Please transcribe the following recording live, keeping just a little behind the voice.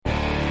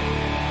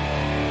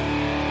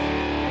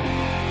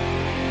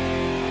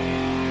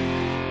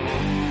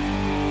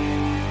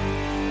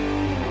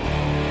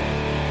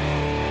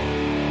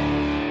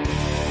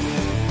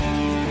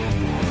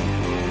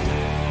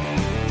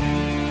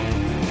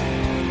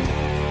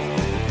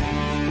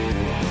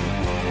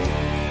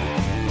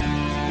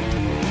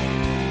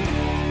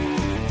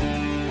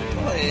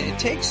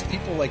takes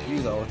people like you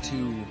though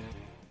to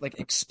like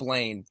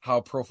explain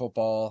how pro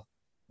football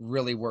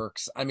really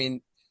works. I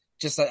mean,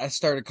 just I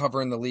started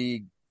covering the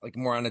league like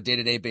more on a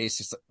day-to-day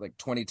basis, like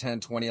 2010,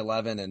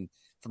 2011. And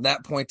from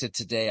that point to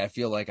today, I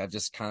feel like I've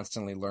just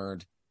constantly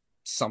learned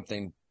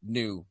something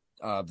new.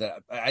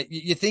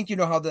 You think you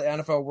know how the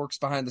NFL works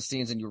behind the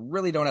scenes, and you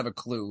really don't have a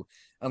clue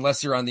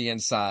unless you're on the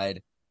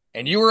inside.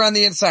 And you were on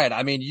the inside.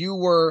 I mean, you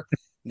were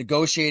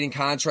negotiating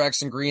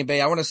contracts in Green Bay.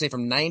 I want to say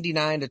from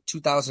 99 to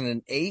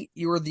 2008,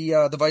 you were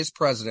the vice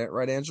president,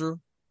 right, Andrew?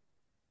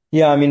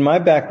 Yeah, I mean, my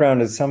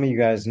background, as some of you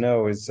guys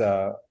know, is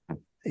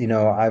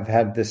I've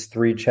had this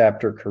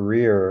three-chapter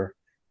career,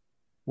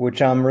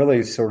 which I'm really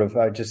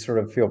I just sort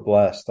of feel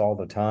blessed all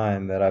the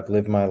time that I've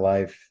lived my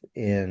life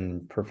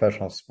in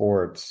professional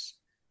sports.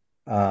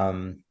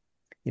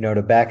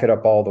 To back it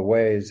up all the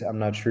ways, I'm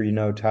not sure you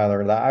know,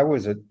 Tyler, that I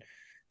was a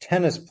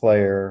tennis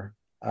player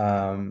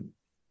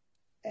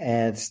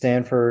at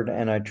Stanford,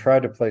 and I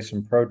tried to play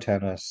some pro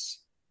tennis.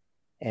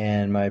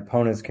 And my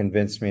opponents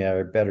convinced me I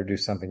would better do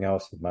something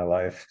else with my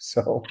life.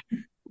 So,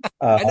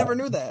 I uh, never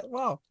knew that.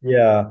 Wow.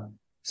 yeah.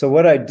 So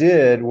what I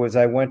did was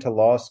I went to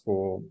law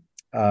school.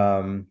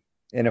 And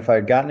if I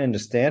had gotten into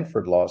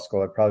Stanford Law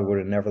School, I probably would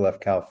have never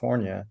left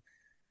California.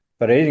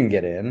 But I didn't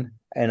get in.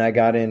 And I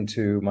got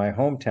into my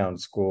hometown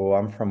school.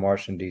 I'm from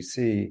Washington,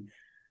 D.C.,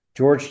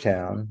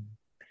 Georgetown.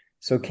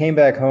 So came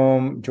back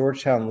home,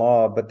 Georgetown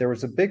Law, but there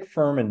was a big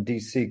firm in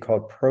D.C.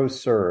 called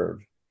ProServe.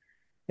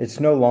 It's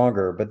no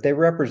longer, but they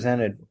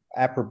represented,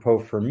 apropos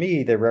for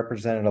me, they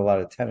represented a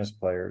lot of tennis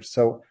players.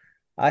 So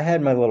I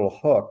had my little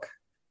hook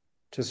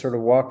to sort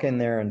of walk in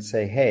there and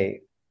say,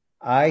 hey,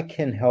 I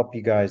can help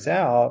you guys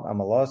out. I'm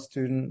a law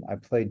student. I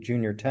played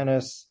junior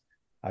tennis.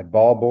 I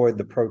ball boyed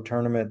the pro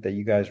tournament that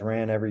you guys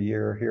ran every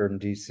year here in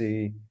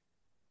DC.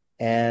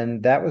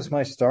 And that was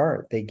my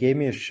start. They gave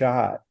me a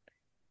shot.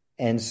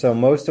 And so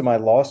most of my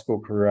law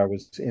school career, I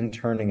was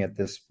interning at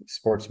this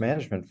sports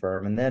management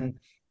firm, and then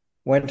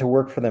went to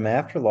work for them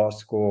after law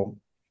school.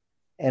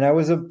 And I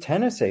was a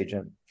tennis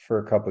agent for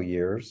a couple of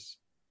years.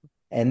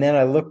 And then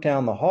I looked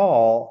down the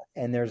hall,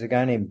 and there's a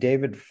guy named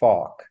David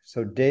Falk.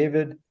 So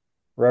David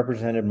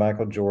represented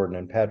Michael Jordan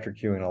and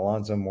Patrick Ewing,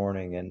 Alonzo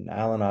Mourning, and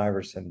Allen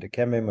Iverson,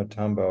 Dikembe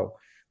Mutombo,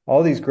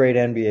 all these great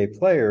NBA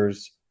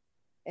players.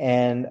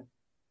 And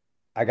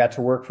I got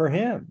to work for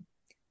him.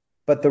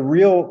 But the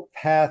real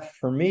path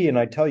for me, and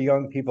I tell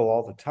young people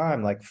all the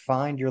time, like,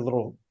 find your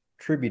little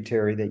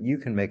tributary that you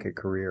can make a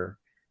career.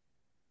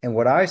 And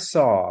what I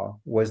saw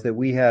was that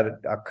we had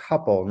a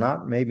couple,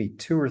 not maybe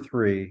two or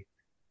three,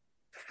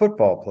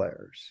 football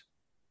players,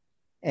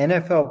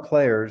 NFL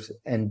players,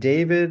 and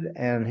David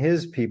and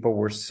his people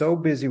were so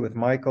busy with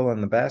Michael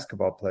and the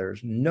basketball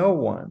players, no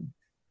one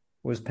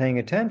was paying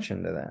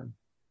attention to them.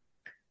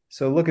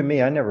 So look at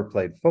me, I never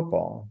played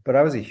football, but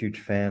I was a huge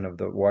fan of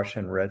the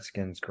Washington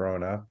Redskins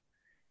growing up.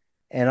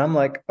 And I'm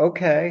like,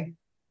 okay,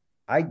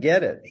 I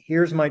get it.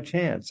 Here's my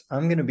chance.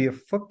 I'm going to be a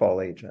football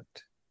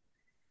agent.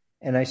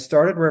 And I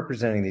started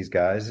representing these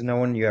guys, no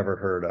one you ever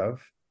heard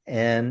of.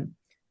 And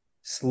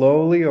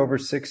slowly over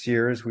 6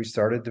 years, we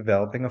started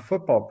developing a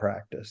football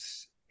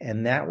practice.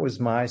 And that was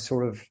my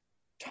sort of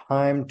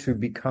time to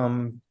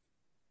become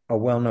a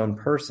well-known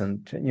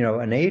person,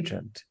 an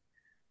agent.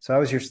 So I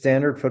was your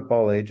standard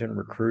football agent,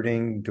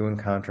 recruiting, doing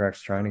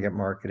contracts, trying to get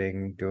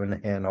marketing, doing the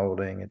hand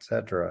holding,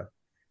 etc.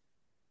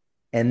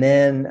 And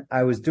then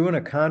I was doing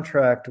a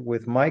contract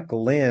with Mike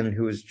Lynn,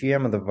 who was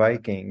GM of the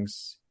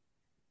Vikings.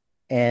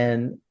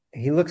 And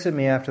he looks at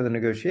me after the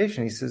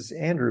negotiation. He says,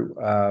 Andrew,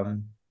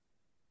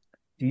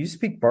 do you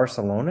speak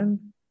Barcelonan?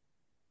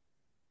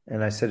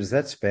 And I said, is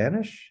that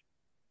Spanish?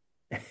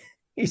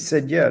 He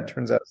said, yeah, it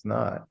turns out it's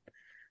not.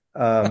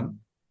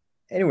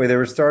 Anyway, they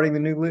were starting the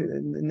new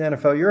in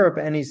NFL Europe.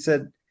 And he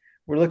said,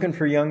 we're looking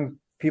for young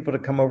people to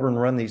come over and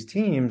run these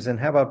teams. And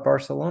how about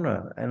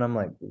Barcelona? And I'm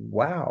like,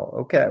 wow,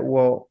 okay,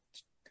 well,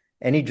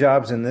 any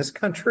jobs in this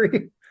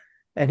country?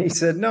 And he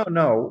said,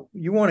 no,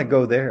 you want to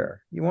go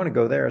there. You want to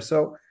go there.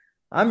 So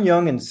I'm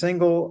young and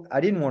single.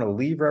 I didn't want to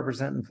leave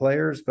representing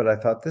players, but I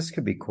thought this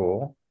could be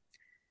cool.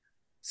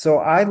 So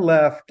I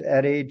left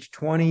at age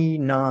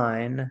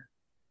 29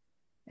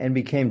 and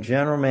became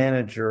general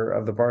manager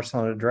of the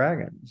Barcelona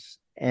Dragons.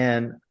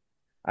 And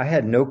I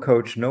had no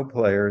coach, no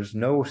players,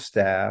 no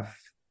staff,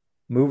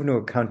 moved to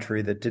a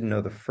country that didn't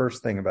know the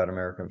first thing about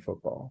American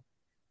football.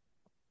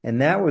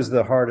 And that was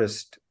the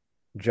hardest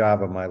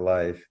job of my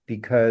life,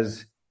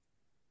 because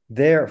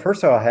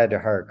first of all, I had to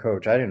hire a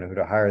coach. I didn't know who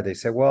to hire. They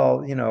said,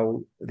 well,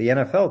 the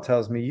NFL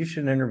tells me you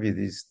should interview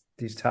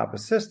these top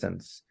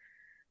assistants.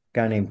 A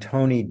guy named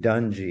Tony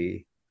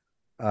Dungy,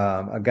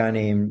 a guy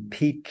named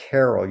Pete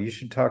Carroll. You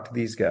should talk to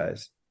these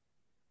guys.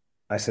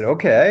 I said,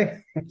 okay.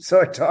 So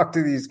I talked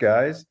to these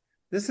guys.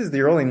 This is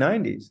the early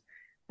 90s.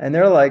 And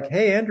they're like,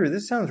 hey, Andrew,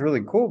 this sounds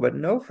really cool, but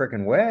no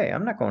freaking way.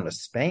 I'm not going to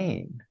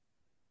Spain.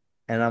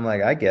 And I'm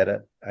like, I get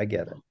it.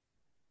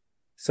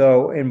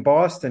 So in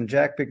Boston,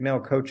 Jack Bicknell,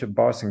 coach of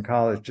Boston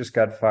College, just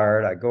got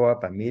fired. I go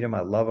up, I meet him,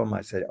 I love him. I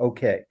said,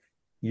 okay,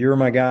 you're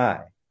my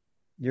guy.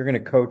 You're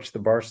going to coach the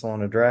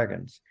Barcelona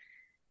Dragons.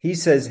 He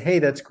says, "Hey,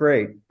 that's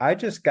great. I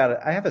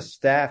have a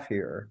staff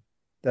here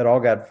that all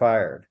got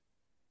fired."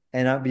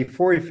 And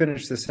before he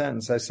finished the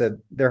sentence, I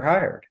said, "They're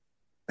hired."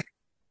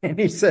 And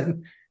he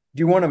said, "Do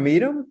you want to meet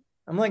them?"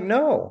 I'm like,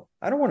 "No,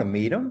 I don't want to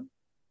meet them.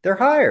 They're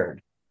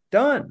hired.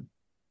 Done."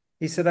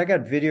 He said, "I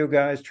got video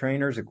guys,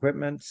 trainers,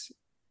 equipments."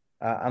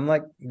 I'm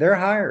like, "They're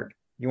hired.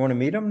 You want to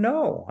meet them?"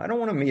 "No, I don't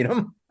want to meet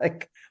them."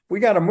 Like, we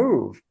got to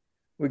move.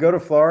 We go to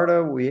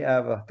Florida. We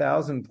have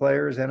 1,000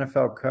 players,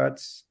 NFL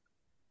cuts.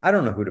 I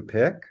don't know who to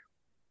pick.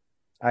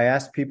 I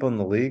asked people in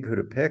the league who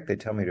to pick. They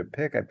tell me to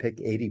pick. I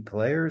pick 80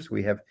 players.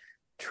 We have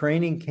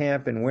training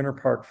camp in Winter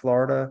Park,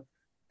 Florida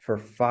for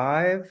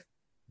 5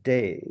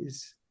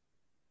 days.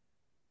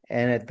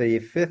 And at the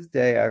fifth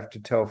day, I have to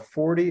tell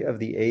 40 of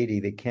the 80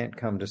 they can't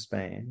come to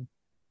Spain.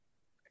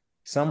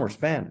 Some were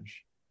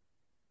Spanish.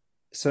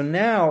 So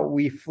now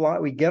we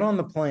get on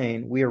the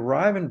plane, we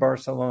arrive in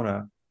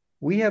Barcelona.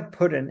 We have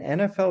put an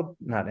NFL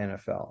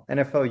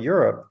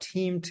Europe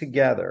team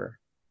together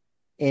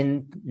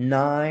in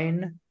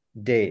 9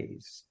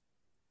 days.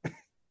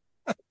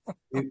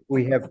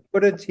 We have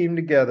put a team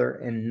together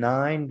in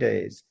 9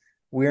 days.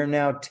 We are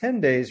now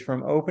 10 days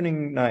from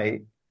opening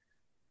night,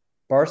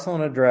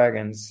 Barcelona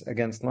Dragons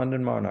against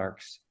London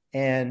Monarchs.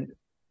 And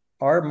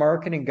our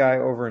marketing guy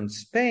over in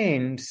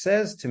Spain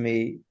says to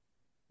me,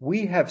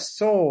 "We have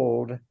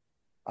sold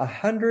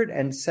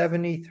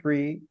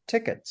 173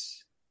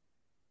 tickets."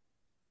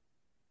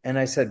 And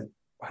I said,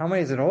 "How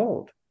many does it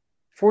hold?"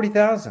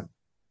 40,000.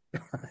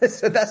 I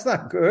said, "That's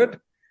not good."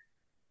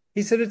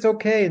 He said, "It's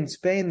okay. In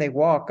Spain, they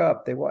walk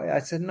up. I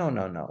said, "No,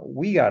 no, no.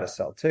 We got to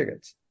sell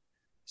tickets."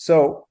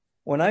 So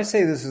when I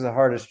say this is the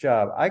hardest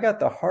job, I got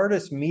the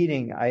hardest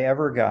meeting I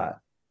ever got.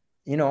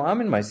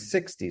 I'm in my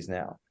 60s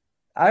now.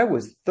 I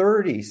was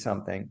 30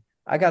 something.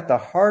 I got the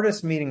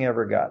hardest meeting I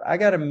ever got. I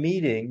got a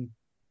meeting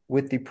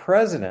with the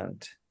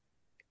president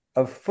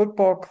of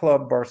Football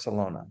Club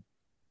Barcelona.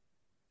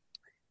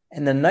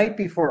 And the night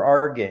before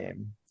our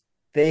game,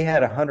 they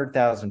had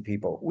 100,000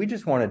 people. We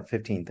just wanted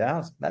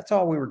 15,000. That's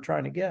all we were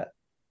trying to get.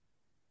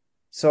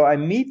 So I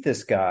meet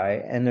this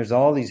guy, and there's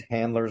all these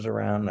handlers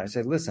around. And I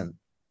say, "Listen,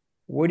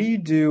 what do you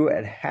do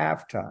at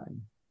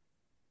halftime?"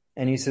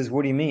 And he says,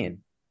 "What do you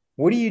mean?"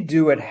 "What do you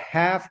do at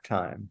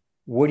halftime?"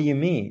 "What do you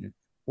mean?"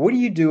 "What do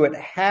you do at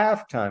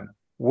halftime?"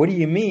 "What do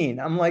you mean?"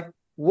 I'm like,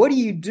 "What do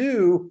you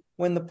do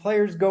when the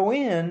players go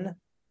in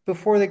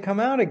before they come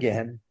out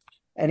again?"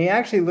 And he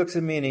actually looks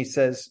at me and he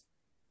says,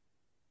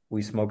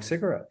 "We smoke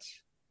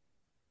cigarettes."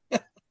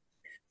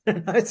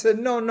 And I said,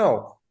 "No,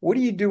 no. What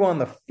do you do on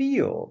the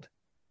field?"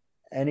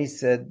 And he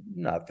said,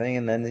 "Nothing."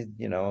 And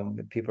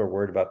then, people are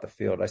worried about the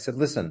field. I said,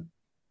 "Listen,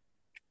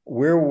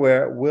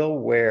 we'll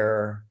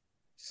wear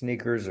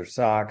sneakers or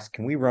socks.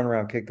 Can we run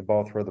around, kick the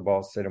ball, throw the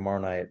ball, say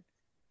tomorrow night,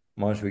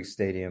 Montjuic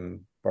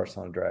Stadium,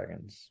 Barcelona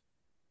Dragons?"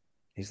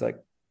 He's like,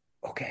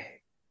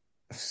 "Okay."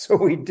 So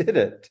we did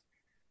it.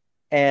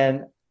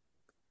 And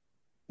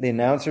the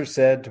announcer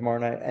said tomorrow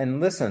night, and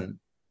listen,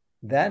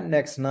 that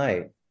next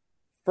night,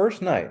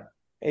 first night,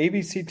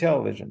 ABC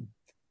television,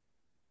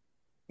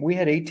 we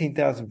had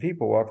 18,000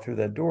 people walk through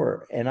that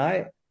door. And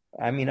I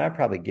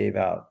probably gave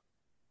out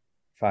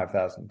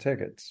 5,000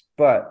 tickets,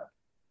 but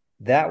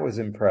that was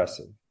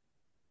impressive.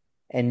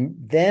 And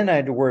then I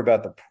had to worry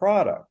about the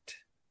product,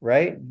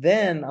 right?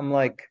 Then I'm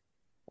like,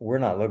 we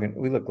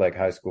look like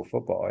high school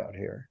football out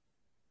here.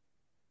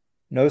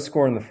 No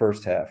score in the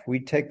first half. We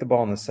take the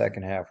ball in the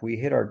second half. We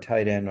hit our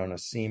tight end on a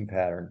seam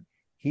pattern.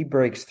 He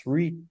breaks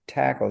 3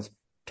 tackles,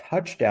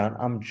 touchdown.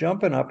 I'm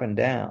jumping up and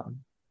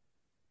down.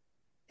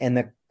 And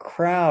the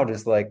crowd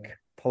is like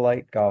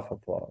polite golf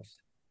applause.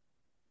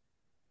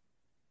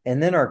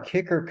 And then our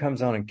kicker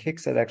comes on and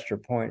kicks that extra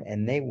point,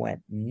 and they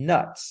went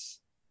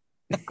nuts.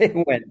 They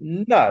went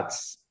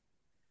nuts.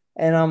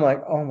 And I'm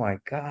like, "Oh my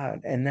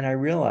God." And then I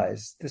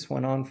realized this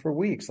went on for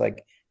weeks.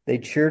 Like, they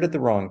cheered at the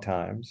wrong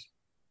times.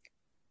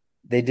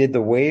 They did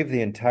the wave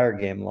the entire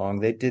game long.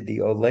 They did the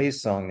Olay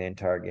song the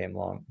entire game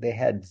long. They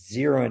had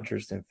zero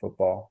interest in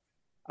football.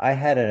 I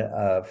had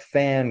a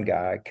fan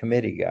guy,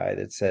 committee guy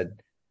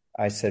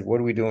I said, "What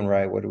are we doing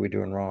right? What are we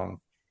doing wrong?"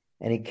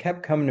 And he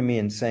kept coming to me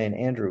and saying,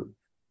 "Andrew,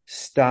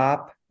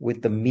 stop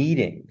with the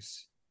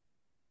meetings."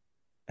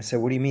 I said,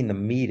 "What do you mean the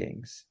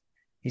meetings?"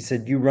 He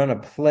said, "You run a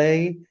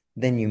play,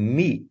 then you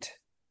meet.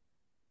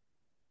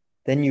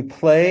 Then you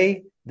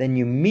play, then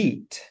you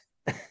meet.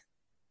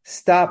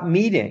 Stop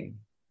meeting."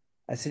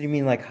 I said, "You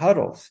mean like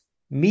huddles?"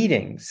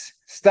 "Meetings.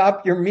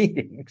 Stop your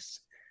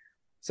meetings."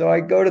 So I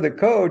go to the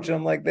coach.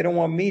 I'm like, "They don't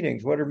want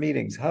meetings. What are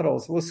meetings?"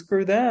 "Huddles." "Well,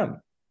 screw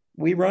them.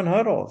 We run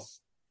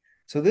huddles."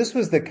 So this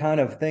was the kind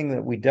of thing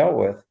that we dealt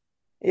with.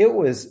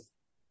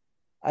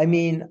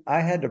 I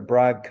had to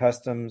bribe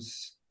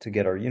customs to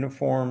get our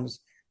uniforms.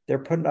 They're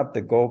putting up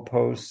the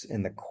goalposts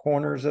in the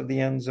corners of the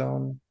end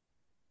zone.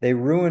 They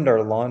ruined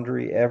our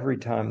laundry every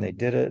time they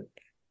did it.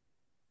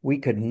 We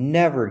could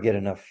never get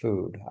enough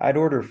food. I'd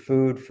order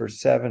food for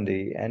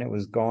 70 and it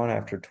was gone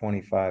after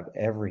 25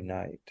 every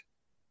night.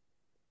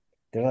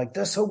 They're like,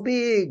 "They're so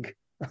big."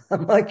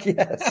 I'm like,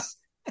 "Yes."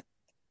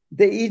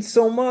 "They eat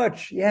so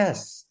much."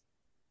 "Yes."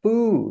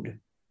 food.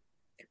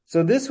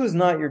 So this was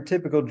not your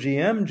typical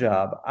GM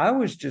job. I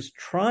was just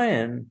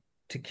trying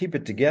to keep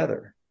it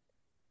together.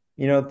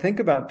 Think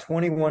about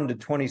 21 to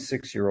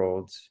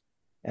 26-year-olds,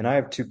 and I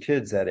have two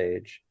kids that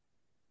age,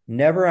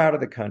 never out of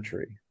the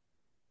country.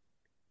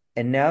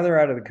 And now they're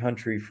out of the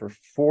country for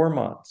 4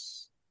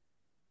 months,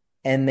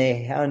 and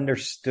they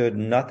understood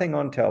nothing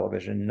on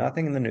television,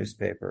 nothing in the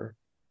newspaper,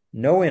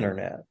 no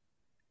internet.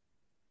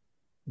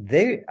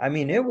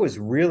 It was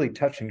really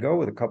touch and go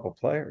with a couple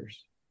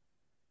players.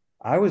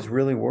 I was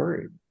really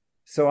worried.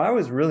 So I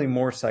was really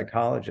more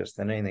psychologist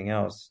than anything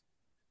else.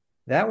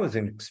 That was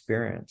an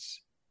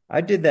experience.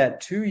 I did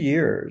that 2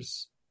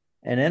 years,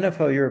 and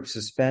NFL Europe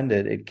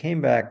suspended. It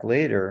came back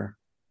later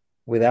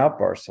without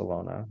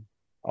Barcelona.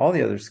 All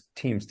the other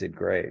teams did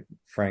great.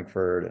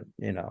 Frankfurt,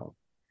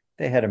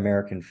 they had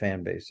American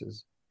fan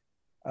bases.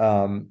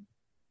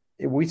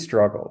 We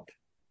struggled.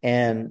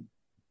 And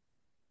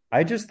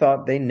I just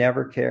thought they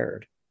never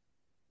cared.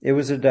 It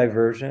was a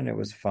diversion. It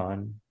was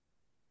fun.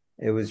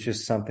 It was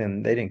just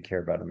something they didn't care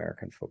about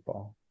American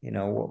football.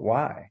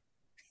 Why?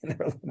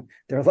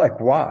 They're like,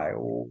 why?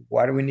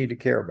 Why do we need to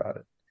care about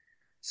it?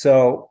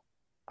 So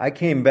I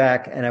came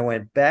back and I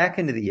went back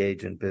into the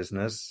agent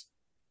business.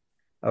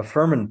 A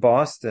firm in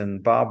Boston,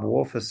 Bob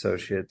Wolf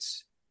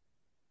Associates.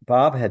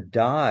 Bob had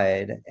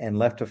died and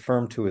left a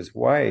firm to his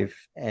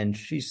wife, and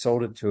she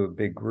sold it to a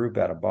big group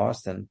out of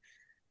Boston.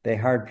 They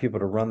hired people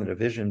to run the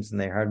divisions, and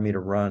they hired me to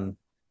run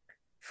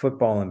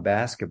football and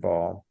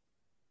basketball.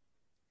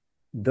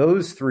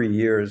 Those 3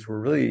 years were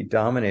really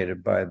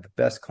dominated by the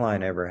best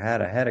client I ever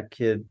had. I had a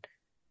kid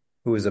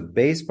who was a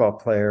baseball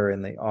player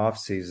in the off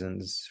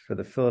seasons for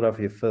the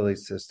Philadelphia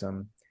Phillies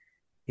system.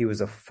 He was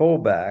a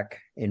fullback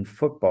in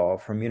football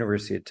from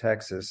University of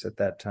Texas at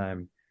that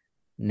time,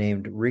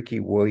 named Ricky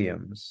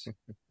Williams.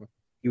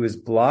 He was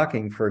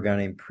blocking for a guy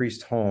named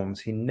Priest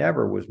Holmes. He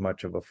never was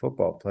much of a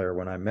football player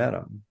when I met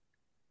him.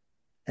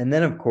 And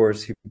then, of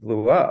course, he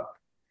blew up,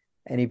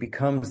 and he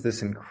becomes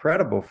this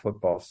incredible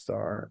football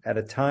star at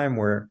a time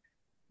where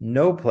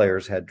no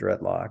players had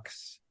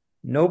dreadlocks,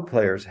 no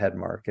players had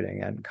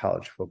marketing in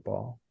college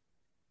football.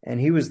 And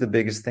he was the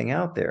biggest thing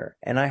out there.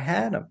 And I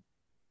had him.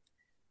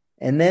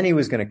 And then he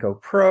was going to go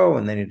pro,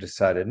 and then he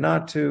decided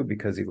not to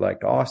because he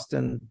liked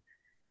Austin.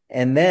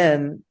 And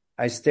then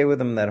I stayed with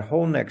him that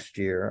whole next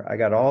year. I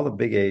got all the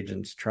big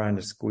agents trying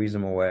to squeeze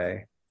him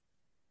away.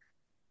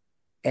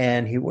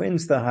 And he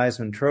wins the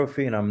Heisman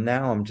Trophy, and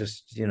I'm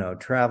just,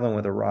 traveling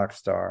with a rock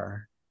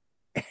star.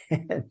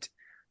 And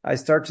I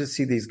start to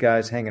see these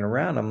guys hanging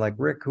around. I'm like,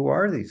 Rick, who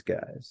are these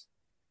guys?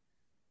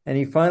 And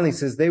he finally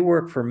says, they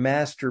work for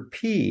Master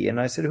P.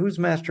 And I said, who's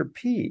Master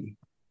P?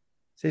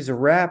 So he's a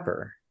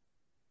rapper.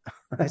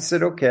 I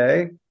said,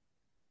 okay,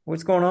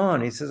 what's going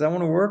on? He says, I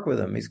want to work with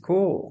him. He's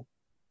cool.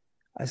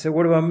 I said,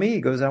 what about me?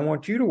 He goes, I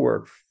want you to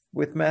work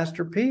with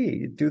Master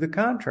P, do the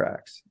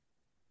contracts.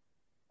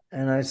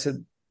 And I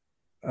said,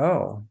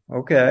 oh,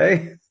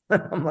 okay.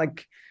 I'm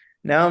like,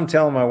 now I'm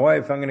telling my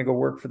wife I'm going to go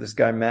work for this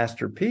guy,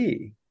 Master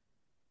P,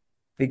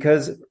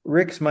 because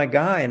Rick's my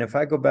guy. And if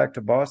I go back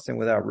to Boston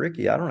without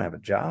Ricky, I don't have a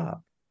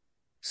job.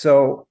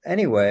 So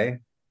anyway,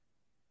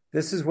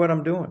 this is what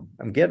I'm doing.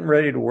 I'm getting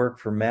ready to work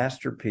for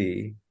Master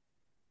P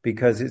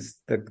because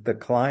it's the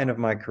client of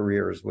my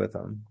career is with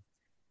him.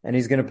 And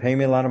he's going to pay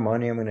me a lot of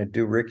money. I'm going to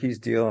do Ricky's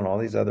deal and all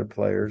these other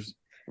players.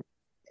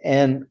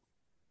 And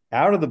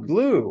out of the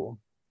blue,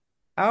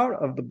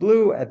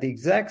 at the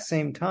exact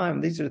same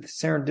time, these are the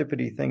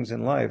serendipity things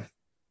in life,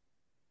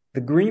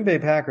 the Green Bay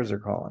Packers are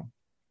calling.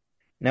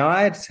 Now,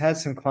 I had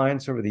some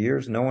clients over the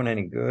years, no one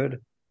any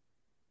good.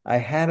 I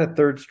had a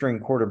third-string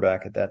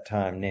quarterback at that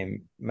time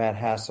named Matt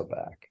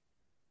Hasselbeck.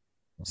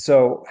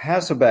 So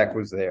Hasselbeck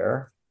was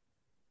there,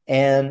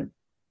 and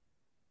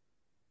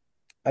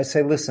I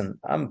say, listen,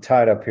 I'm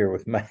tied up here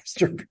with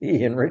Master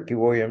P and Ricky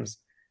Williams.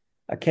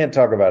 I can't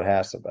talk about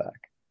Hasselbeck.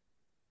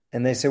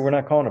 And they said, we're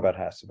not calling about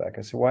Hasselbeck.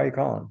 I said, why are you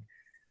calling?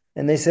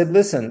 And they said,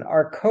 listen,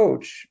 our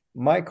coach,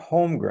 Mike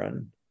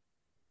Holmgren,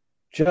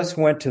 just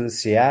went to the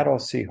Seattle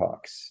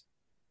Seahawks.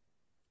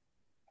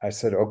 I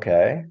said,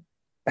 okay,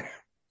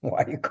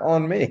 why are you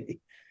calling me?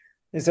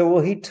 They said,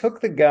 well, he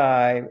took the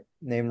guy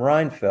named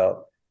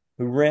Reinfeldt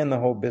who ran the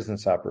whole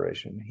business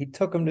operation. He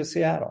took him to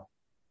Seattle.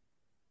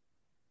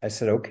 I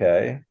said,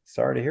 okay,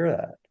 sorry to hear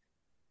that.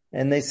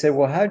 And they said,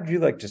 well, how'd you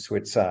like to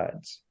switch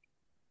sides?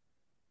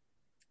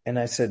 And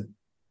I said,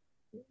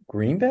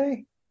 Green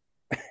Bay?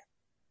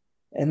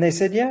 And they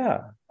said, yeah.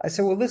 I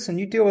said, well, listen,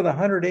 you deal with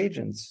 100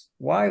 agents.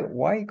 Why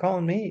are you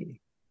calling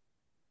me?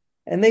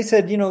 And they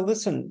said,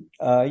 listen,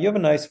 you have a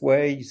nice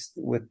way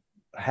with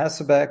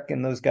Hasselbeck,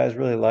 and those guys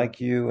really like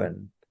you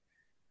and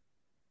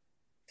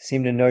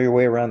seem to know your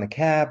way around the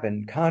cap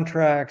and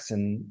contracts.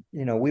 And,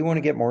 we want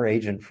to get more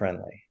agent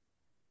friendly.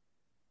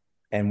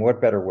 And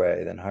what better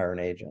way than hire an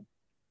agent?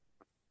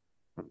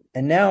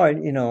 And now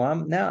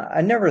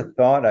I never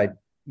thought I'd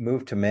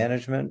move to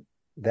management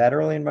that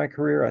early in my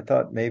career. I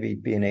thought maybe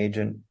be an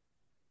agent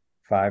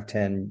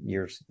 5-10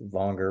 years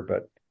longer,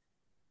 but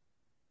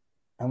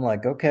I'm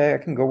like, okay, I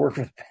can go work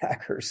for the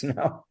Packers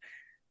now.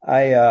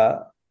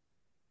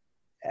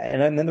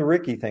 and then the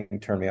Ricky thing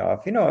turned me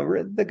off. You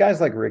know, the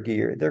guys like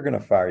Ricky, they're going to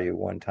fire you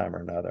one time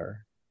or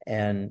another.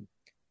 And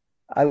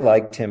I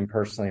liked him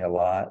personally a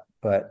lot,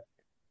 but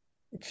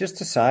just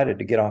decided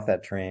to get off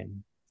that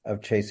train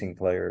of chasing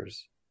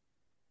players.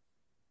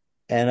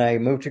 And I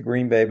moved to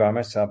Green Bay by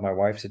myself. My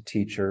wife's a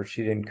teacher.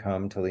 She didn't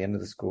come till the end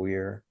of the school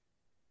year.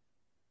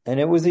 And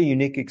it was a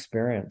unique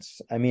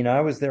experience. I mean,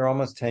 I was there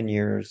almost 10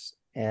 years.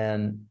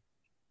 And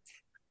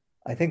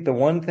I think the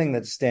one thing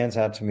that stands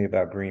out to me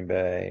about Green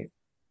Bay,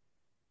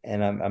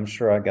 and I'm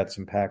sure I got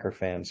some Packer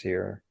fans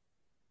here,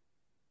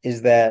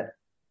 is that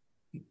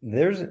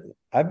there's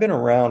I've been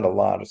around a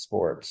lot of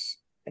sports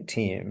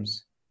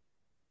teams.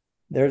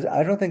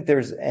 I don't think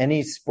there's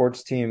any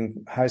sports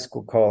team, high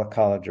school,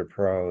 college, or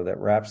pro, that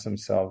wraps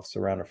themselves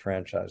around a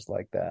franchise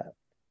like that.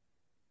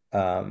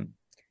 Um,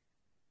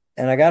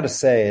 and I got to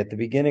say, at the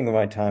beginning of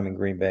my time in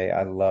Green Bay,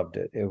 I loved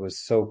it. It was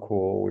so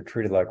cool. We're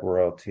treated like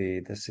royalty.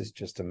 This is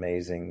just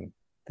amazing,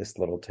 this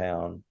little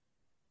town.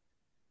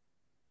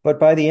 But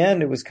by the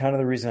end, it was kind of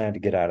the reason I had to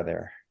get out of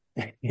there.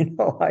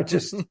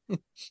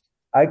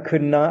 I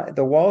could not,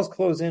 the walls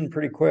close in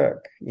pretty quick.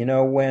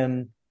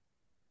 When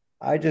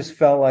I just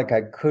felt like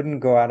I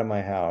couldn't go out of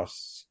my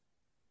house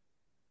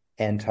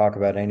and talk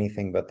about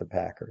anything but the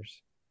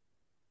Packers.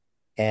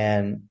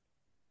 And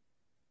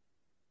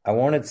I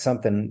wanted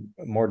something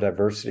more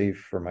diversity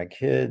for my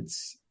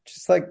kids,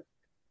 just like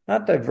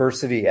not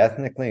diversity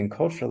ethnically and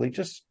culturally,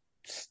 just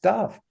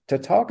stuff to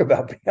talk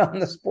about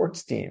beyond the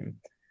sports team.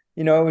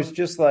 It was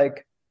just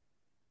like,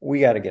 we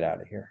got to get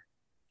out of here.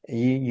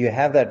 You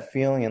have that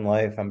feeling in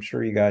life, I'm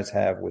sure you guys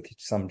have with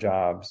some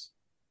jobs,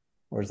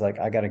 where it's like,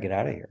 I got to get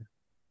out of here.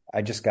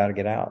 I just got to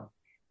get out.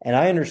 And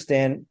I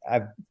understand.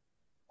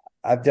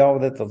 I've dealt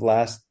with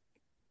it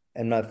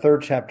and my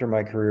third chapter of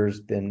my career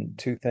has been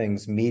two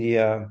things: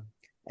 media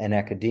and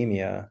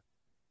academia,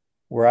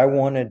 where I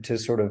wanted to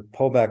sort of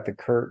pull back the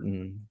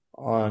curtain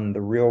on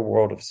the real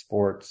world of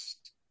sports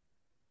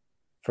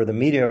for the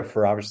media,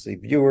 for obviously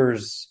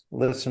viewers,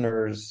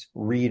 listeners,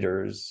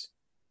 readers,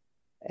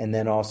 and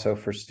then also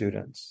for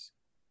students.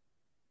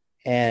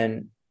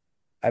 And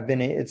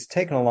it's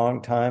taken a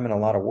long time and a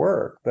lot of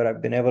work, but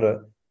I've been able to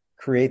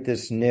create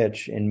this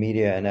niche in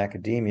media and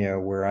academia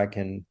where I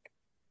can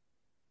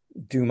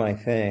do my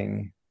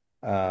thing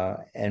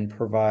and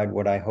provide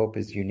what I hope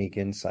is unique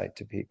insight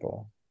to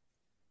people.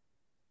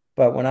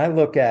 But when I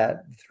look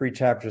at 3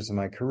 chapters of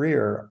my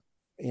career,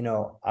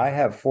 I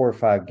have 4 or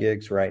 5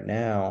 gigs right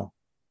now,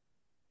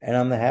 and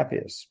I'm the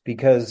happiest,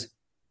 because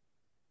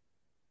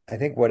I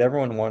think what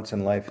everyone wants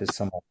in life is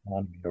some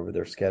autonomy over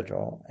their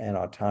schedule and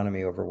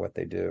autonomy over what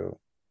they do.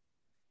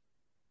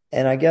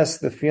 And I guess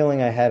the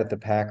feeling I had at the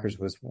Packers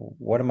was,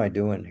 what am I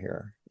doing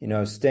here?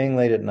 Staying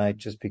late at night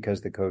just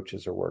because the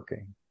coaches are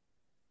working,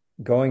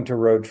 going to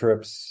road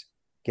trips,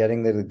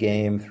 getting to the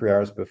game 3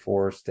 hours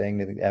before,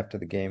 staying after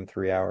the game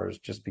 3 hours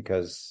just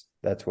because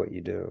that's what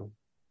you do.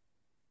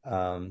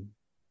 And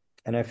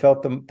I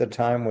felt the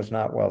time was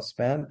not well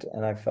spent,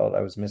 and I felt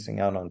I was missing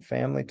out on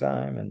family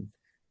time and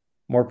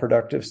more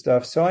productive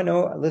stuff. So I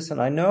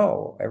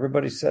know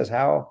everybody says,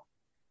 how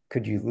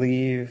could you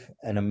leave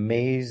an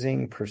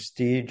amazing,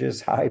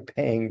 prestigious,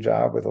 high-paying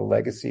job with a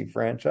legacy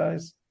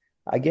franchise?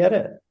 I get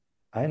it.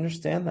 I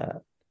understand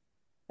that.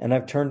 And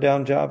I've turned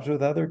down jobs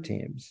with other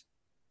teams.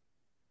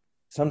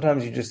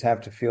 Sometimes you just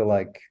have to feel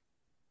like,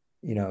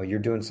 you're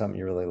doing something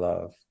you really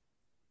love.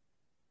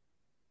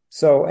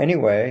 So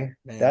anyway,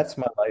 Man. That's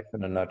my life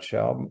in a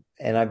nutshell.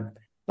 And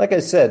like I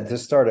said, to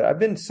start it, I've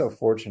been so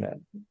fortunate.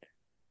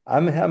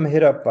 I'm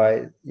hit up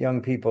by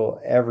young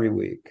people every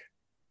week.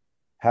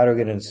 How do I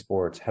get into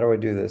sports? How do I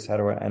do this?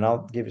 And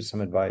I'll give you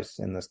some advice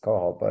in this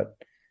call, but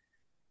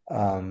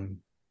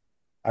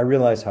I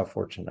realize how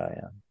fortunate I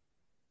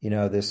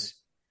am. This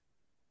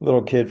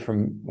little kid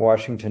from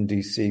Washington,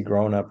 D.C.,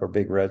 growing up a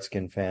big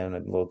Redskin fan, a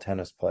little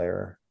tennis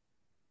player,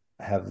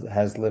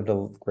 has lived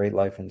a great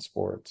life in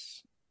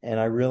sports. And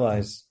I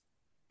realize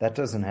that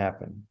doesn't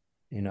happen.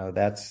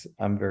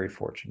 I'm very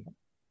fortunate.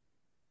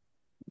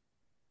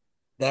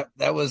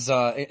 That was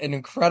an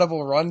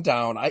incredible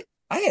rundown. I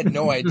had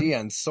no idea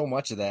on so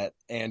much of that,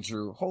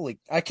 Andrew.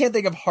 I can't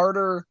think of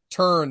harder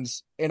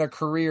turns in a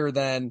career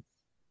than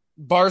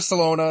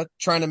Barcelona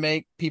trying to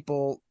make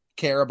people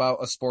care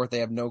about a sport they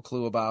have no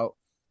clue about,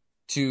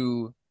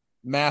 to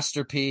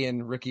Master P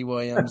and Ricky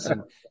Williams.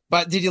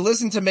 But did you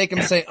listen to Make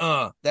Him Say,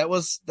 that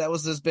was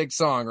this big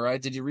song,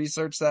 right? Did you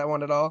research that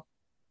one at all?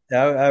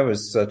 I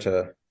was such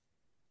a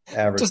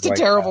average Just a white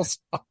terrible guy.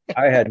 song.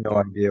 I had no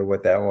idea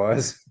what that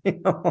was.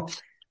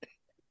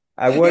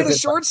 I He had a wasn't.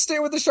 short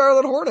stint with the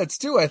Charlotte Hornets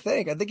too, I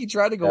think. I think he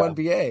tried to go Yeah.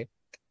 NBA.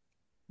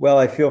 Well,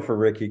 I feel for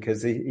Ricky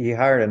because he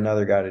hired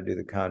another guy to do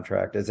the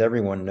contract. As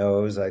everyone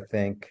knows, I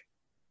think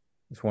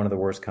it's one of the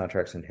worst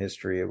contracts in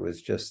history. It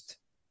was just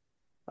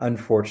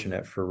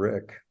unfortunate for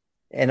Rick.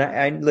 And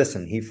I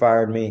listen, he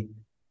fired me.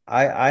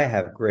 I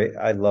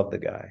love the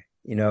guy.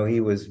 He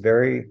was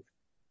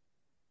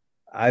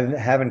I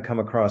haven't come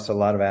across a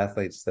lot of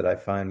athletes that I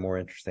find more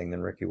interesting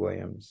than Ricky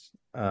Williams.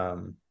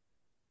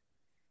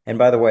 And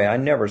by the way, I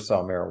never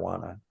saw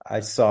marijuana.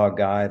 I saw a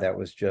guy that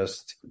was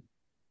just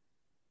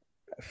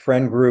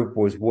friend group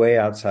was way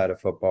outside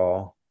of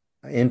football,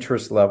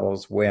 interest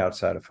levels way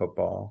outside of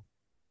football,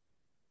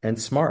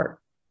 and smart.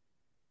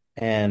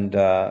 And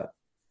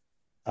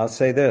I'll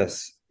say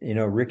this,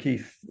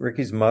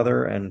 Ricky's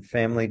mother and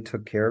family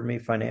took care of me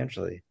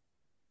financially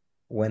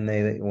when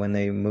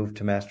they moved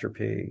to Master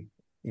P.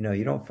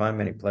 You don't find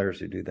many players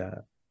who do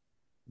that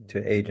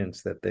to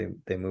agents that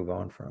they move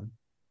on from.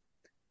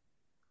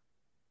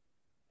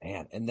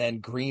 Man, and then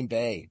Green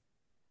Bay.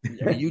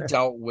 I mean, you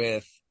dealt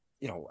with,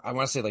 I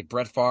want to say like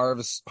Brett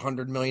Favre's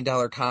 $100 million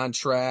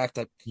contract.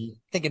 I'm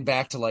thinking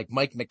back to like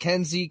Mike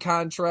McKenzie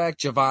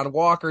contract, Javon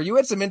Walker. You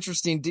had some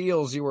interesting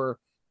deals you were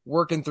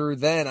working through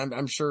then.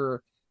 I'm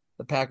sure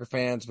the Packer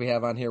fans we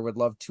have on here would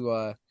love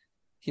to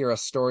hear a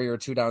story or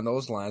two down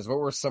those lines. What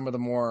were some of the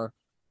more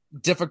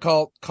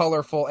difficult,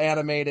 colorful,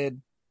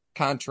 animated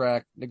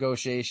contract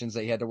negotiations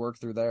that you had to work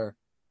through there?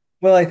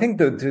 Well, I think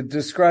to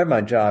describe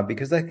my job,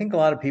 because I think a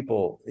lot of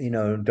people,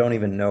 don't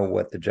even know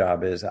what the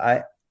job is.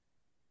 I'm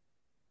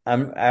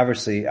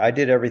obviously, I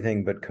did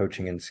everything but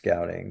coaching and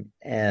scouting.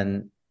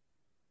 And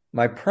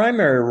my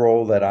primary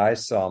role that I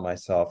saw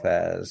myself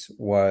as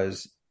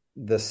was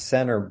the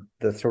center,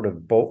 the sort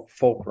of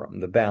fulcrum,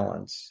 the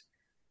balance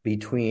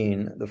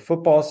between the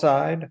football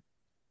side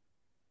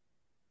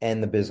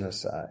and the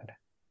business side.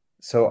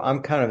 So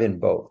I'm kind of in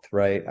both,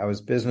 right? I was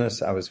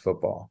business, I was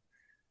football.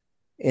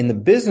 In the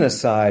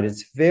business side,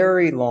 it's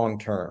very long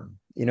term.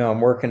 I'm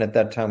working at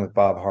that time with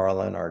Bob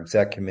Harlan, our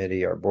exec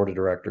committee, our board of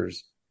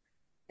directors.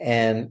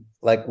 And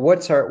like,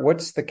 what's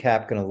the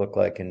cap going to look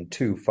like in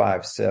 2,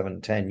 5,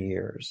 7, 10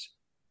 years?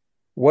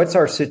 What's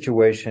our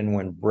situation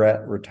when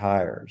Brett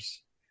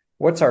retires?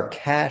 What's our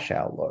cash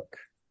outlook?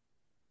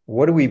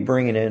 What are we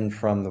bringing in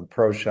from the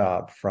pro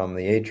shop, from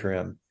the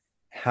atrium?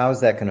 How's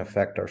that going to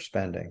affect our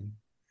spending?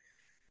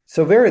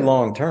 So very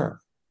long term.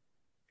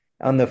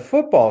 On the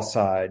football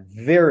side,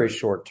 very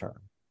short term.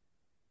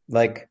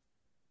 Like,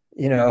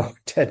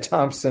 Ted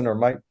Thompson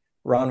or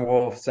Ron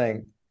Wolf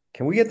saying,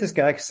 can we get this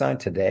guy signed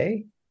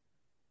today?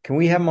 Can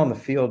we have him on the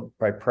field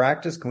by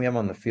practice? Can we have him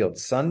on the field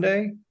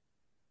Sunday?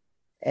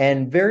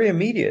 And very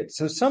immediate.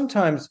 So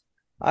sometimes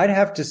I'd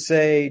have to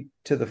say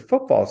to the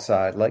football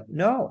side, like,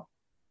 no,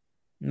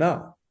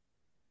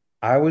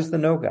 I was the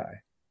no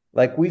guy.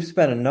 Like, we've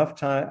spent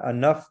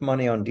enough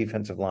money on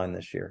defensive line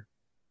this year.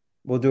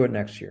 We'll do it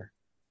next year.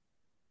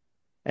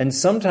 And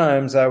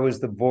sometimes I was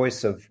the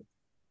voice of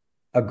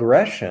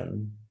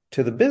aggression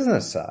to the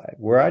business side,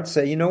 where I'd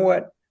say, you know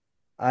what?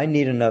 I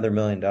need another $1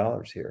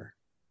 million here.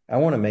 I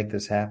want to make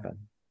this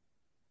happen.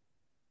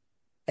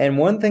 And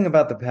one thing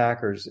about the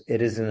Packers,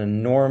 it is an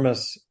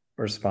enormous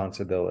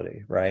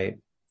responsibility, right?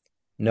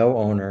 No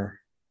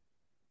owner.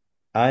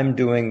 I'm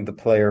doing the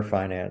player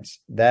finance.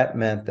 That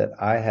meant that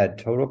I had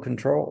total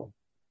control.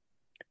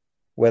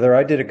 Whether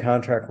I did a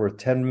contract worth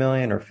 10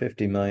 million or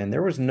 50 million,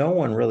 there was no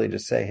one really to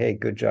say, hey,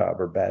 good job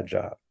or bad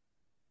job.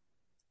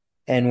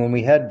 And when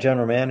we had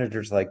general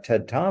managers like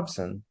Ted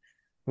Thompson,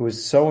 who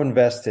was so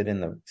invested in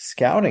the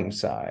scouting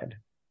side,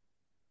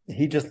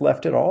 he just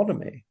left it all to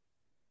me.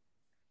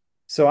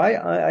 So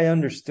I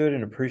understood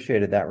and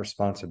appreciated that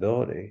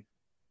responsibility,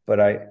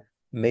 but I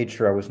made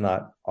sure I was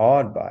not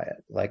awed by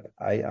it. Like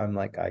I'm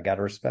like, I got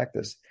to respect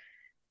this.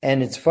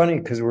 And it's funny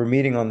because we're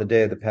meeting on the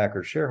day of the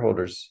Packers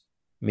shareholders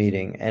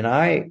meeting, and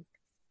I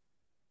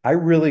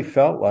really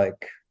felt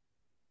like,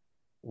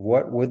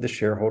 what would the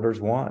shareholders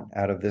want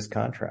out of this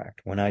contract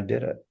when I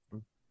did it?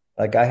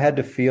 Like, I had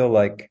to feel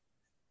like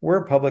we're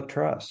a public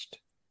trust.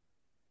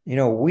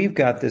 We've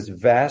got this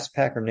vast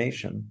Packer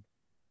nation,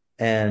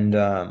 and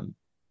I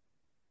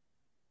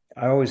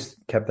always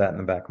kept that in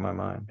the back of my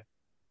mind.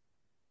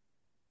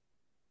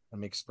 That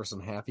makes for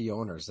some happy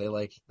owners. They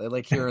like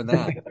hearing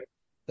that.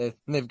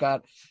 they've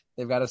got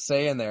a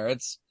say in there.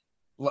 It's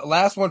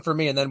last one for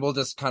me, and then we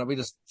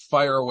just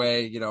fire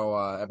away.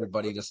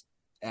 Everybody just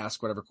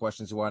ask whatever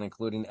questions you want,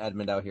 including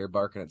Edmund out here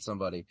barking at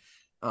somebody.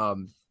 But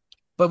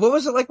what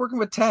was it like working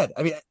with Ted?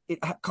 I mean,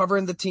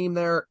 covering the team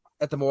there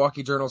at the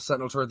Milwaukee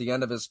Journal-Sentinel toward the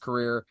end of his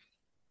career.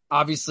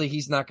 Obviously,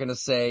 he's not going to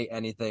say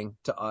anything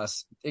to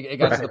us. It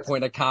got to the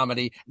point of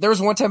comedy. There was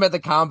one time at the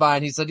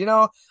combine, he said,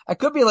 I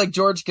could be like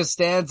George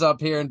Costanza up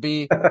here and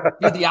be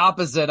the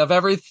opposite of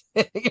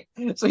everything.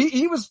 So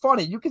he was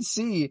funny. You could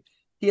see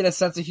he had a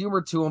sense of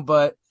humor to him,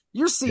 but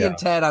you're seeing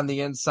Ted on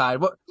the inside.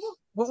 What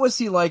was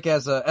he like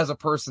as a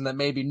person that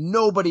maybe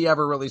nobody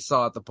ever really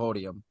saw at the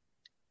podium?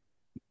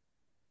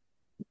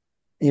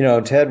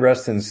 Ted,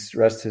 rest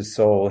his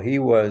soul. He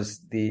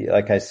was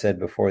like I said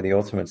before, the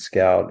ultimate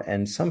scout.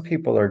 And some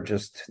people are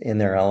just in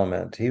their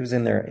element. He was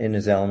in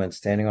his element,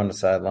 standing on the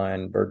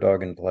sideline, bird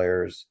dogging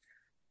players,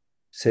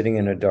 sitting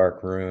in a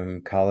dark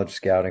room. College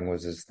scouting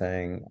was his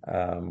thing.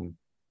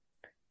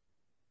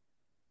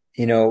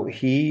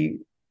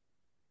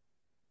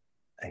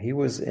 He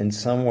was in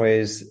some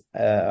ways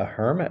a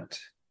hermit.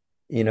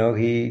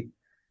 He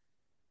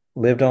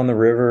lived on the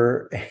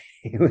river.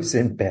 He was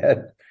in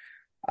bed,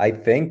 I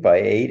think, by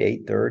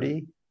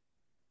 8:30.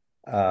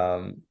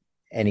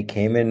 And he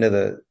came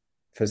into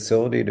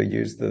facility to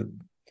use the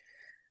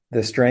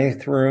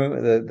strength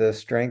room, the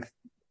strength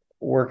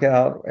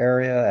workout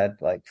area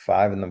at like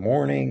 5 in the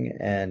morning,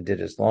 and did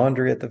his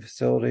laundry at the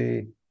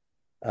facility.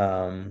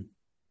 Um,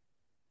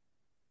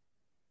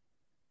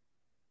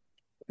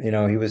 he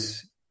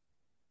was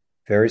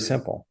very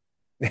simple.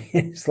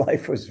 His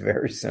life was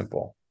very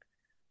simple.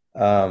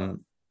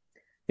 Um,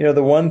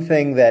 the one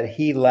thing that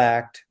he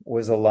lacked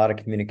was a lot of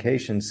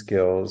communication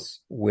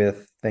skills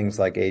with things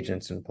like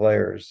agents and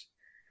players.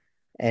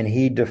 And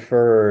he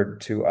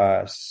deferred to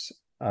us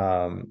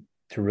to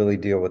really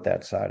deal with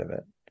that side of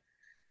it.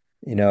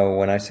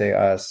 When I say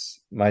us,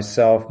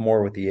 myself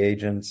more with the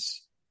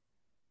agents,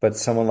 but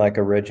someone like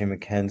a Reggie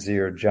McKenzie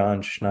or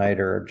John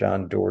Schneider or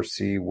John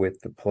Dorsey with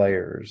the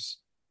players,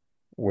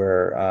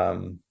 where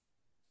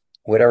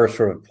whatever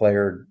sort of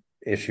player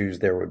issues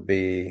there would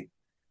be,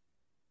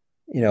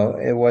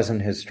 it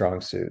wasn't his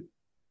strong suit.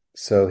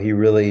 So he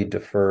really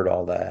deferred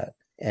all that.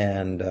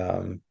 And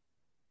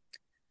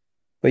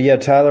but yeah,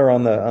 Tyler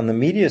on the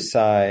media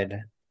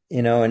side,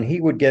 and he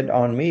would get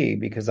on me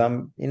because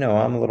I'm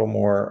a little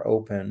more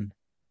open.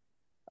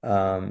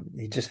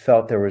 He just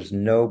felt there was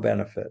no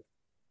benefit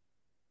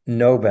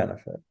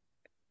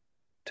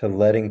to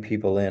letting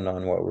people in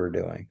on what we're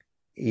doing,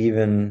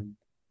 even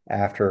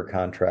after a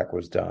contract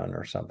was done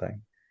or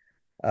something.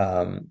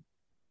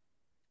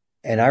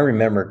 And I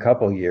remember a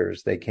couple of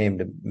years they came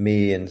to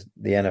me and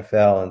the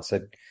NFL and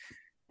said,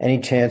 any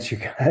chance you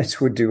guys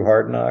would do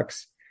Hard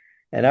Knocks?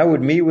 And I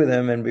would meet with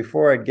him, and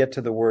before I'd get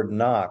to the word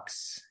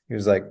knocks, he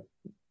was like,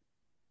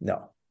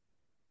 no,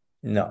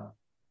 no.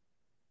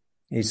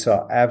 He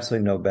saw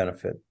absolutely no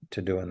benefit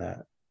to doing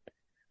that.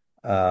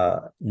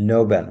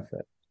 No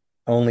benefit,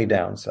 only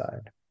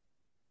downside.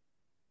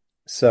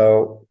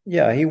 So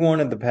yeah, he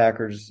wanted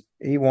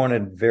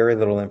very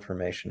little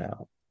information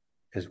out,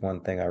 is one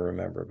thing I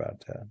remember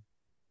about Ted.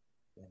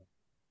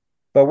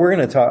 But we're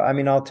going to talk. I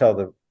mean, I'll tell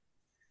the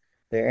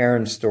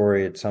Aaron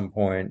story at some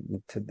point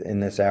in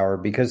this hour,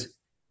 because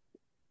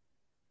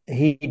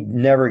he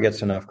never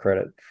gets enough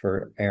credit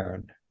for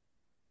Aaron.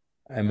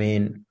 I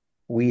mean,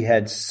 we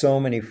had so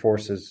many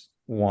forces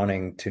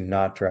wanting to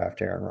not draft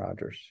Aaron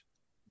Rodgers,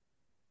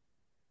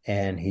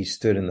 and he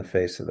stood in the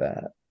face of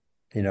that,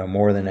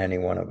 more than any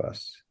one of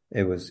us.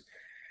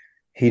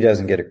 He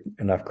doesn't get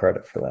enough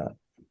credit for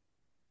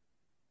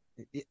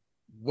that.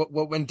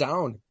 What went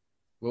down?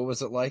 What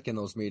was it like in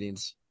those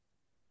meetings?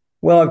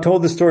 Well, I've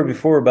told the story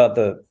before about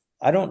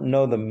I don't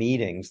know the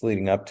meetings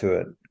leading up to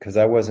it because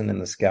I wasn't in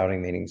the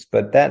scouting meetings,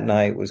 but that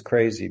night was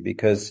crazy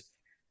because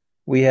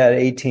we had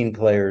 18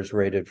 players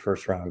rated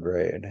first round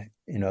grade,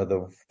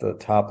 the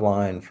top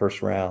line,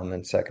 first round,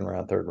 then second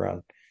round, third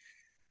round.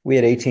 We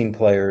had 18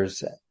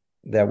 players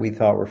that we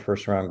thought were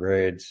first round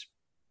grades.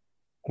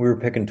 We were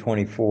picking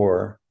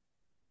 24,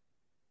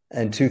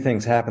 and two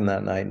things happened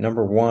that night.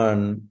 Number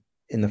one,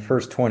 in the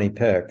first 20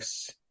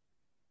 picks,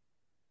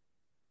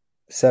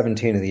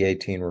 17 of the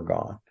 18 were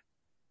gone.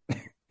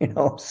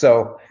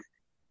 So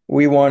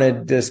we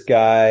wanted this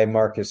guy,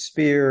 Marcus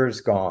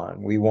Spears,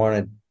 gone. We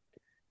wanted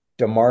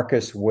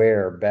DeMarcus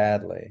Ware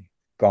badly,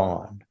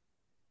 gone.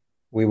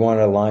 We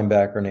wanted a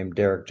linebacker named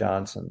Derek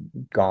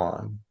Johnson,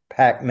 gone.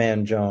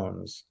 Pac-Man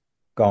Jones,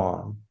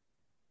 gone.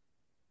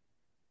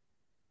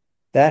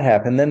 That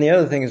happened. Then the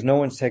other thing is no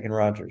one's taken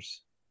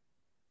Rodgers.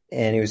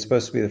 And he was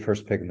supposed to be the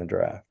first pick in the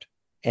draft.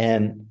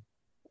 And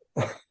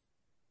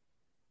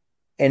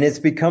it's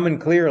becoming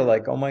clear,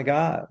 like, oh my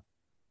God,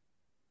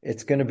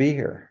 it's going to be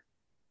here.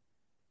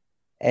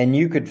 And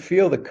you could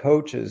feel the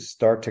coaches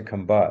start to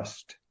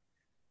combust,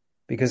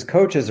 because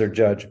coaches are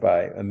judged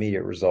by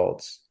immediate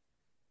results.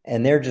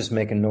 And they're just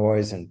making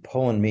noise and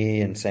pulling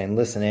me and saying,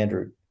 listen,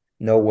 Andrew,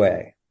 no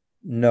way.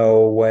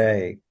 No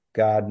way.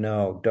 God,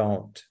 no,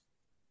 don't.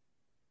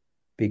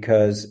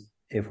 Because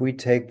if we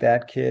take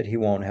that kid, he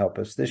won't help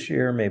us this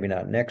year, maybe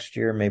not next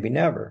year, maybe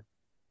never.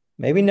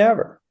 Maybe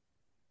never.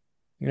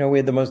 We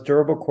had the most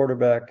durable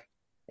quarterback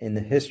in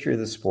the history of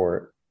the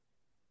sport,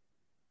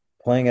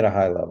 playing at a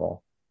high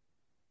level.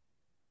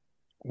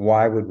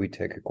 Why would we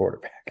take a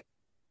quarterback?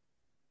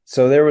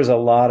 So there was a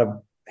lot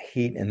of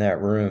heat in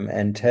that room,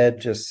 and Ted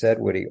just said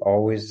what he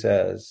always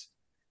says: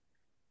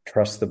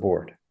 trust the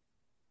board.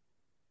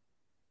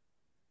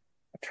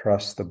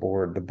 Trust the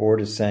board. The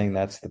board is saying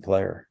that's the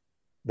player.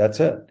 That's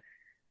it.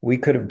 We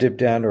could have dipped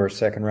down to our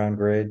second round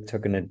grade,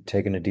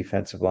 taken a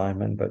defensive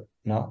lineman, but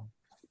no.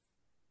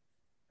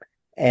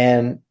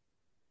 And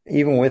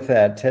even with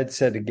that, Ted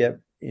said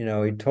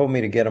he told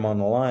me to get him on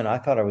the line. I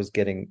thought I was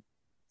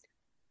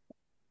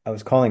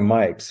calling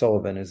Mike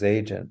Sullivan, his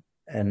agent,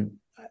 and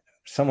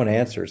someone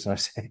answers and I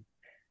say,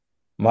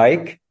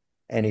 Mike?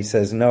 And he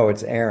says, no,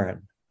 it's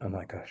Aaron. I'm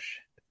like, oh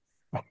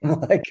shit. I'm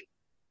like,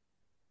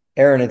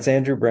 Aaron, it's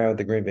Andrew Brandt with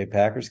the Green Bay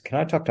Packers. Can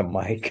I talk to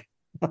Mike?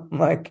 I'm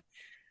like,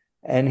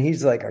 and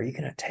he's like, are you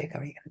going to take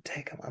him? Are you going to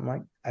take him? I'm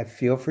like, I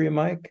feel for you,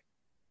 Mike.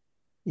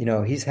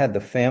 He's had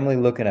the family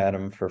looking at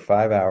him for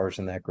 5 hours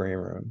in that green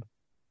room.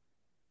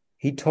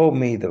 He told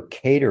me the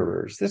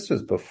caterers, this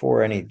was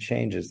before any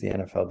changes the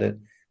NFL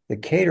did, the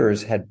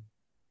caterers had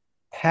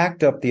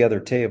packed up the other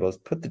tables,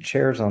 put the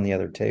chairs on the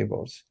other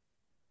tables.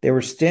 They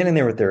were standing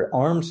there with their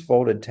arms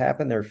folded,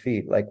 tapping their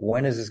feet, like,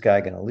 when is this guy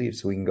going to leave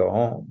so we can go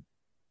home?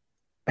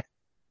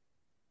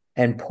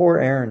 And poor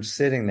Aaron's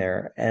sitting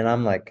there, and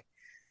I'm like,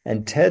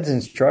 and Ted's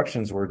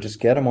instructions were just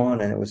get him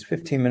on, and it was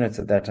 15 minutes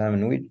at that time,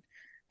 and we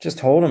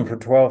just hold him for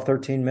 12,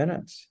 13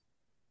 minutes.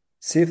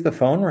 See if the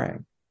phone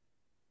rang.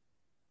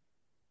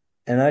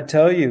 And I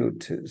tell you,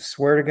 to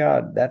swear to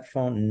God, that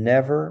phone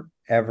never,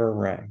 ever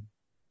rang.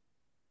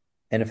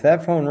 And if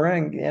that phone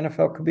rang, the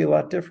NFL could be a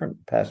lot different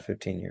the past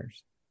 15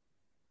 years.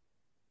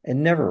 It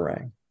never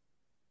rang.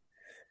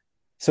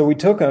 So we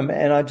took him,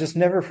 and I just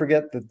never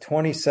forget the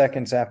 20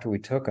 seconds after we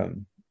took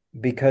him,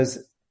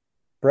 because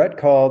Brett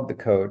called the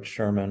coach,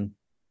 Sherman.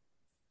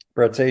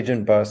 Brett's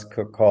agent, Bus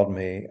Cook, called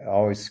me,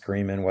 always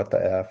screaming, what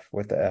the F,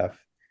 what the F.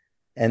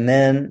 And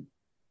then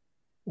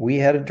we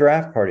had a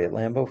draft party at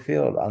Lambeau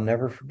Field. I'll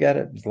never forget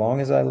it as long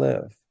as I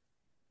live.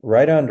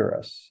 Right under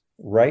us,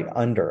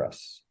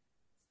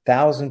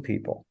 1,000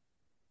 people.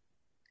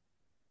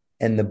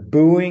 And the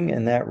booing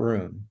in that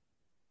room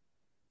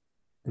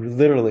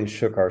literally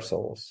shook our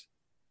souls.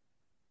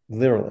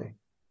 Literally.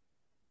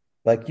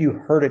 Like you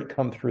heard it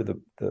come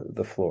through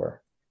the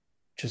floor.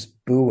 Just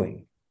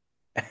booing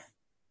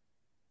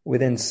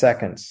within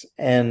seconds.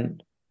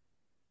 And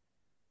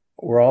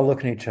we're all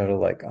looking at each other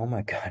like, oh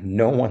my God,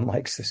 no one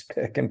likes this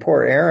pick. And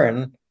poor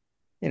Aaron,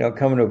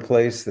 coming to a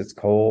place that's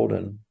cold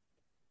and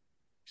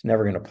he's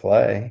never going to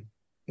play,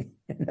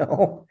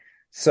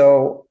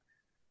 So,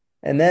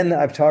 and then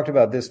I've talked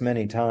about this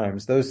many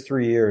times, those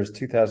 3 years,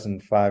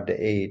 2005 to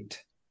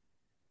 8,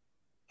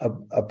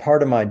 a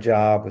part of my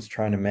job was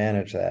trying to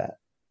manage that.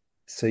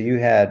 So you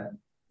had,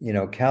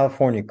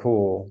 California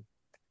Cool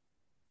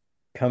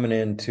coming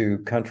into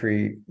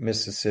country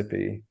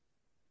Mississippi.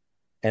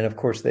 And of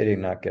course, they did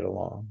not get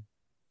along.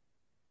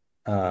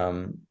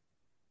 And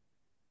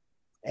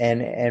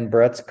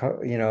Brett's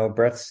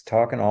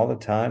talking all the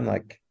time,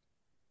 like,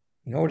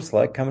 you know what it's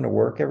like coming to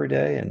work every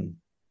day and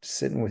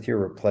sitting with your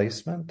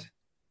replacement?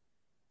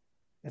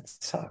 It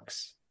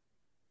sucks.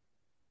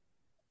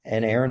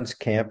 And Aaron's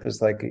camp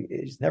is like,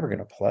 he's never going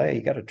to play.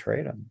 You got to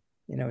trade him.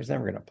 He's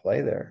never going to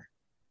play there.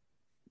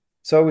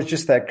 So it was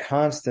just that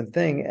constant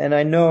thing. And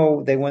I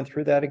know they went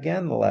through that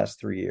again the last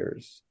 3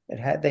 years. They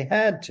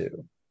had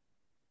to.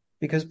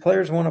 Because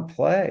players want to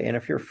play. And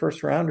if you're a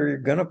first rounder, you're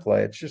going to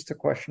play. It's just a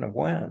question of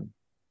when.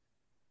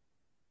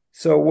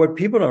 So what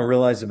people don't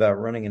realize about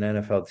running an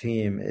NFL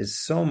team is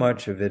so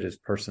much of it is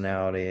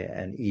personality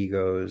and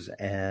egos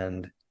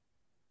and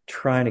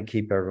trying to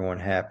keep everyone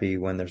happy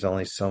when there's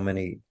only so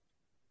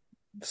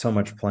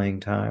much playing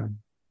time.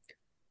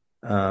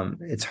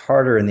 It's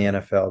harder in the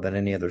NFL than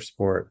any other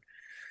sport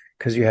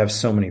because you have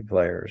so many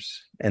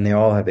players and they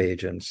all have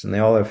agents and they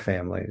all have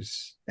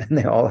families and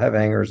they all have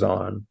hangers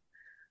on.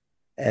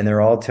 And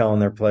they're all telling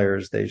their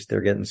players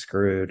they're getting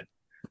screwed.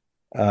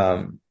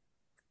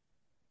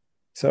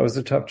 So it was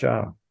a tough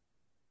job.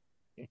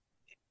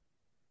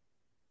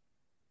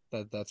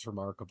 That's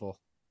remarkable,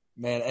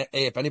 man.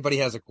 Hey, if anybody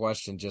has a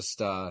question,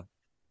 just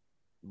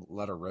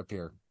let her rip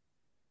here.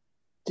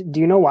 Do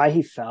you know why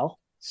he fell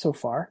so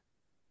far?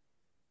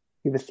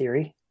 You have a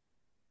theory?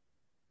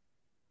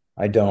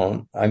 I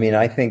don't. I mean,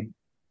 I think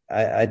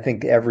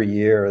every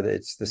year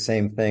it's the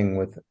same thing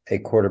with a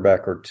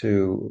quarterback or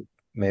two.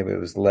 Maybe it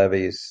was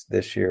Levy's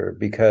this year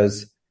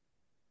because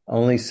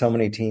only so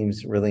many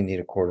teams really need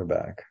a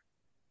quarterback.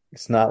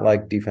 It's not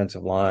like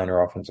defensive line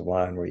or offensive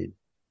line where you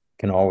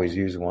can always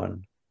use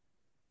one.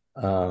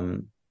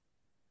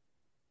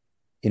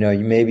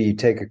 Maybe you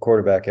take a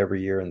quarterback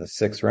every year in the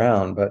 6th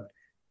round, but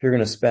if you're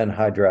going to spend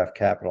high draft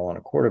capital on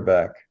a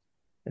quarterback,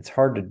 it's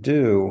hard to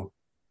do,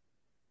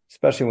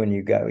 especially when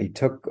you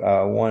took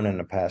one in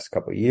the past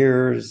couple of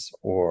years,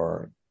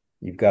 or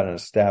you've got an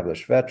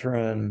established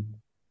veteran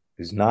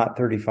who's not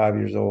 35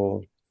 years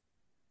old.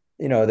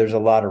 There's a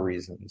lot of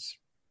reasons.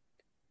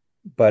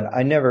 But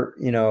I never,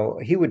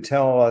 he would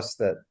tell us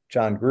that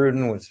John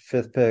Gruden was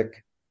 5th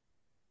pick.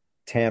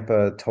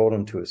 Tampa told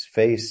him to his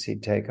face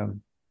he'd take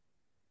him.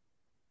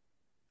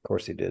 Of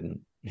course he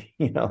didn't.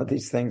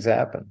 These things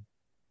happen.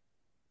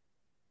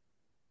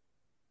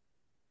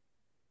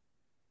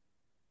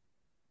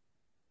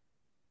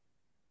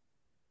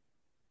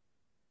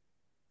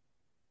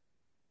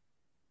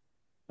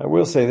 I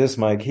will say this,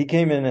 Mike. He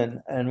came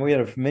in and we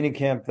had a mini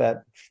camp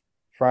that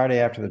Friday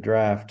after the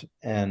draft,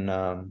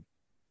 and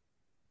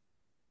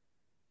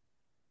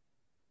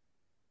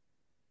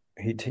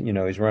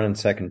he's running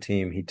second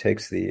team. He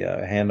takes the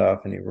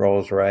handoff and he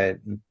rolls right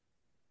and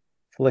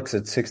flicks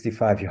it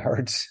 65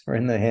 yards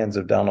in the hands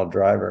of Donald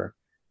Driver.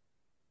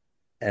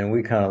 And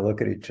we kind of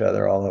look at each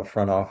other, all the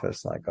front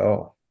office, like,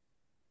 oh,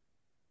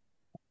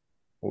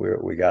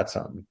 we got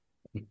something.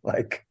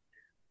 Like,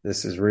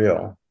 this is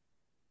real.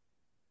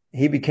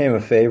 He became a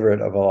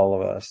favorite of all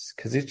of us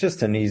because he's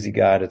just an easy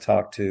guy to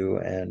talk to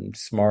and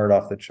smart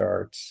off the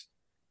charts.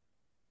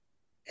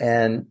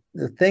 And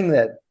the thing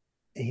that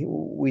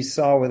we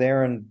saw with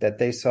Aaron that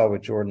they saw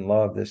with Jordan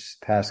Love this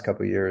past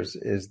couple of years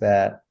is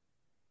that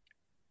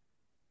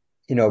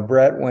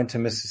Brett went to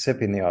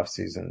Mississippi in the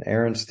offseason.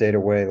 Aaron stayed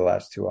away the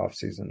last two off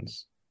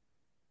seasons.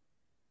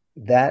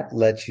 That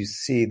lets you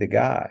see the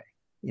guy.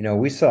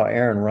 We saw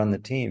Aaron run the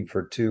team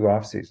for two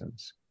off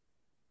seasons.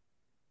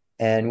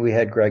 And we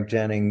had Greg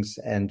Jennings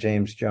and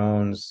James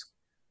Jones,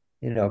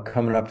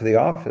 coming up to the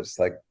office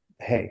like,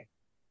 hey,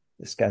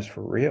 this guy's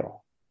for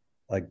real,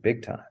 like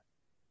big time.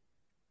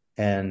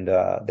 And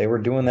they were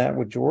doing that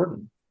with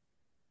Jordan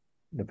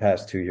the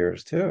past 2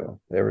 years too.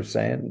 They were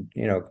saying,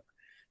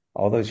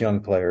 all those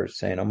young players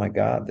saying, oh my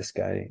God, this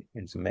guy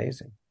is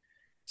amazing.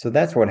 So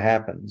that's what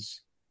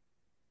happens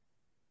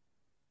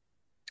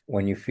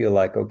when you feel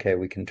like, okay,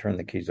 we can turn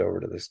the keys over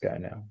to this guy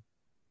now.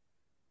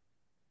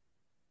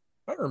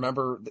 I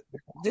remember,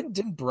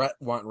 didn't Brett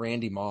want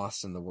Randy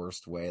Moss in the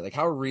worst way? Like,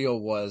 how real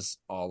was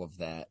all of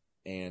that?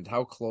 And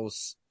how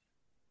close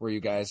were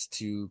you guys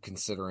to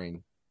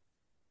considering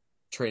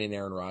trading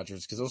Aaron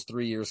Rodgers? Because those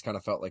 3 years kind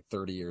of felt like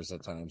 30 years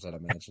at times, I'd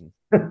imagine.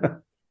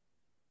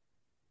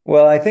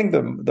 Well, I think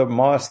the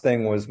Moss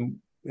thing was,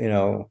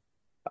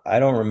 I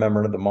don't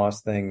remember the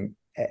Moss thing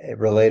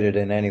related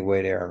in any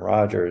way to Aaron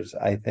Rodgers.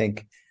 I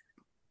think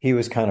he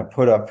was kind of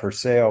put up for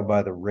sale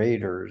by the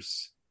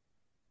Raiders,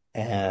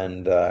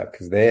 and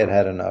because they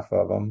had enough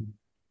of him,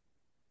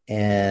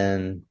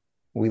 and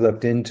we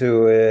looked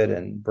into it,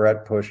 and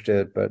Brett pushed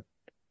it, but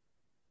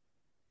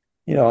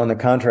on the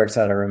contract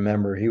side, I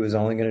remember he was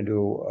only going to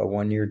do a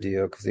 1-year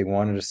deal because he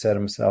wanted to set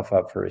himself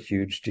up for a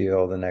huge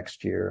deal the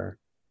next year.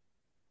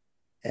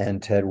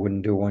 And Ted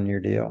wouldn't do a 1-year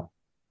deal.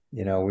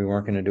 We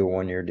weren't going to do a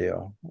 1-year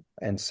deal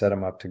and set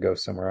him up to go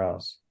somewhere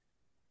else.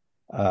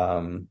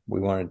 We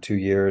wanted 2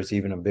 years,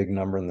 even a big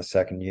number in the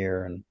second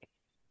year. And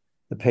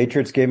the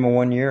Patriots gave him a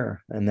 1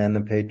 year. And then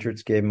the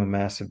Patriots gave him a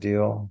massive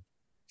deal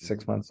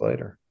 6 months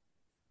later.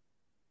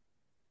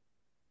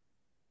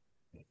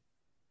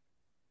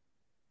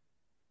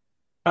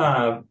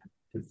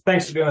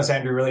 Thanks for doing this,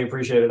 Andrew. Really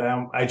appreciate it.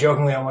 I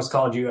jokingly almost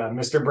called you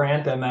Mr.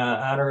 Brandt in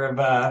honor of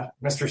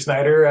Mr.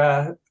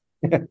 Snyder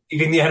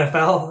leaving the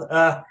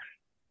NFL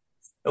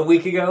a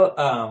week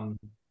ago.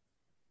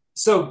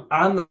 So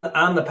on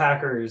the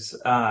Packers,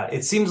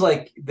 it seems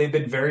like they've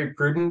been very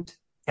prudent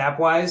cap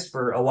wise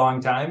for a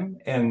long time,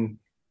 and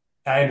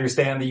I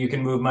understand that you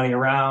can move money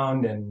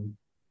around, and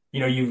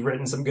you've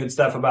written some good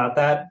stuff about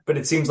that. But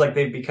it seems like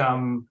they've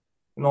become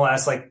in the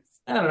last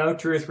I don't know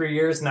 2 or 3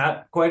 years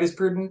not quite as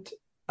prudent.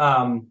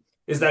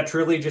 Is that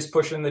truly just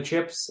pushing the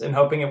chips and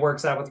hoping it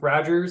works out with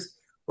Rodgers?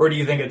 Or do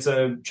you think it's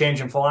a change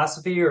in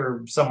philosophy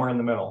or somewhere in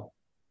the middle?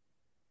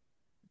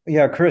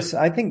 Yeah, Chris,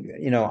 I think,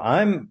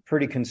 I'm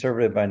pretty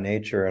conservative by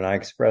nature, and I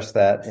express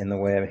that in the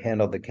way I've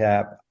handled the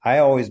cap. I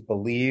always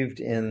believed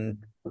in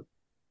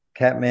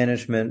cap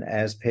management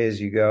as pay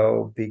as you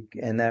go,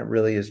 and that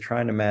really is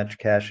trying to match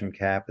cash and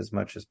cap as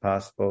much as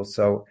possible.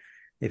 So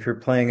if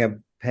you're paying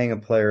a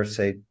player,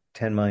 say,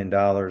 $10 million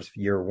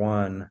year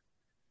one,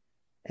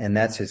 and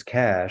that's his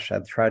cash,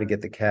 I'd try to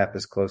get the cap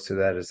as close to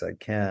that as I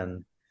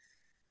can.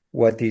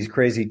 What these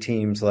crazy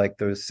teams like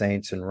those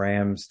Saints and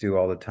Rams do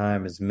all the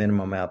time is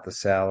minimum out the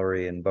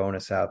salary and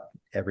bonus out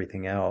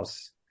everything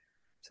else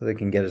so they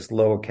can get as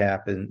low a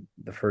cap in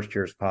the first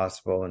year as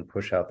possible and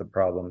push out the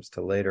problems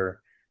to later.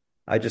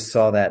 I just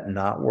saw that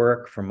not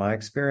work from my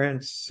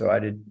experience. So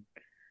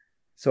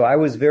I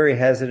was very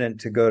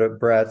hesitant to go to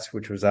Brett's,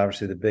 which was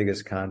obviously the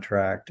biggest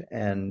contract,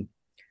 and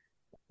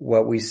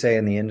what we say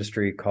in the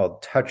industry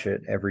called touch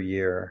it every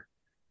year.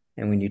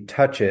 And when you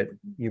touch it,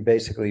 you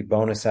basically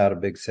bonus out a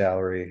big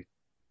salary,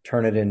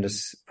 turn it into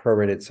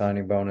prorated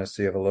signing bonus,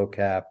 so you have a low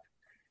cap,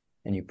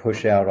 and you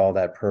push out all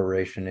that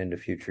proration into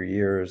future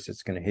years.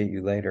 It's going to hit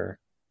you later.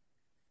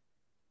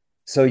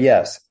 So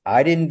yes,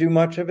 I didn't do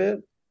much of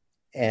it.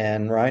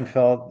 And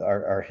Reinfeldt,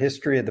 our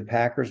history of the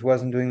Packers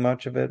wasn't doing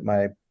much of it.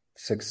 My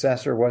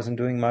successor wasn't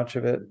doing much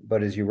of it.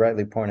 But as you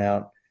rightly point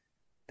out,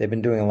 they've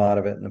been doing a lot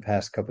of it in the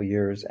past couple of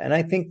years. And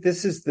I think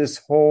this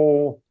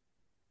whole,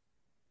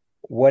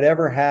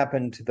 whatever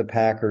happened to the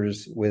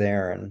Packers with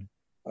Aaron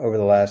over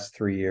the last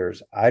 3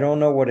 years, I don't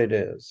know what it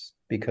is,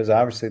 because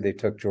obviously they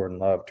took Jordan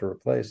Love to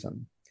replace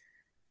him.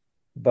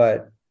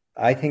 But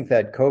I think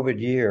that COVID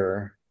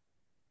year,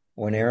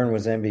 when Aaron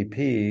was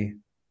MVP,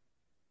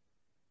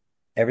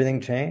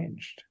 everything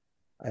changed.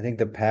 I think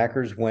the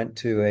Packers went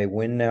to a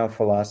win now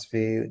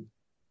philosophy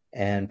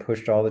and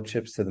pushed all the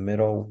chips to the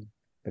middle.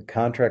 The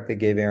contract they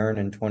gave Aaron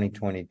in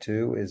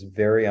 2022 is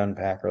very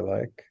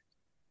unpacker-like,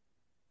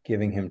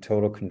 giving him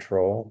total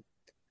control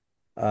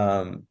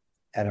at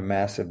a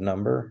massive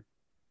number.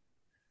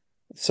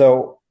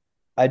 So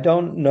I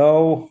don't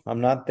know. I'm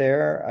not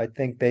there. I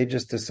think they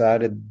just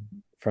decided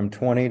from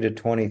 20 to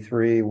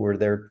 23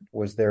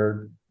 was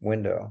their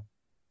window.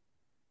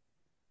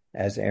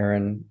 As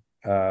Aaron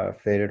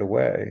faded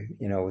away,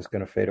 was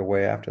going to fade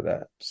away after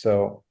that.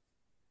 So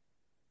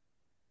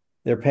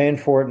they're paying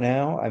for it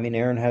now. I mean,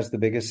 Aaron has the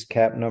biggest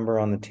cap number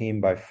on the team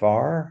by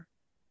far.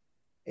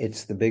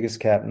 It's the biggest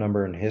cap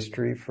number in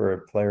history for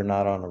a player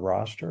not on the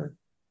roster,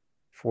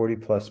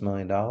 $40+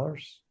 million.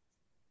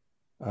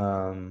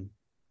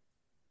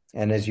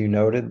 And as you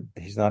noted,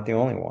 he's not the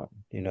only one.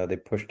 They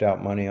pushed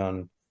out money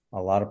on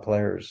a lot of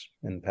players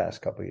in the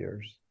past couple of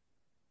years.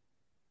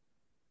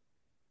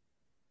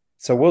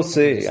 So we'll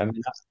see. I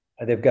mean,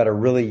 they've got a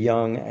really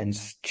young and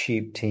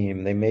cheap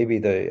team. They may be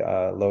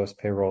the lowest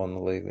payroll in the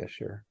league this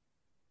year.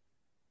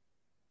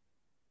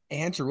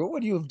 Andrew, what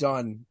would you have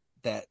done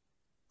that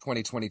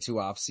 2022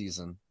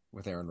 offseason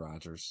with Aaron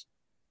Rodgers?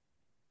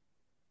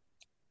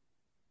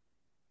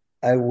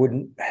 I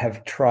wouldn't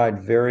have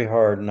tried very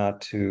hard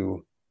not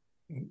to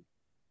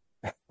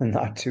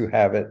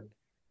have it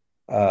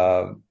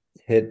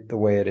hit the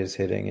way it is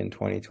hitting in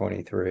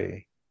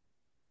 2023.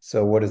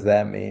 So what does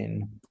that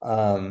mean?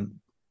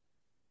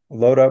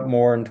 Load up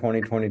more in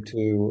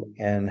 2022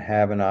 and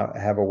have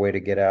a way to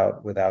get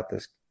out without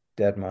this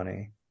dead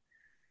money.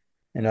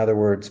 In other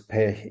words,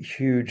 pay a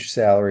huge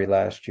salary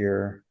last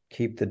year,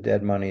 keep the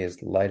dead money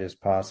as light as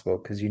possible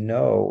because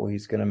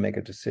he's going to make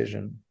a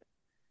decision.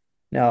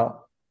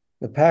 Now,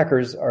 the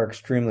Packers are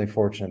extremely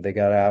fortunate. They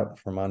got out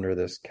from under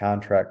this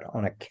contract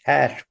on a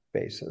cash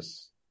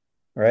basis,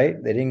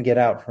 right? They didn't get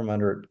out from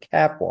under it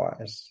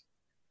cap-wise.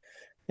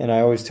 And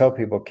I always tell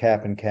people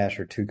cap and cash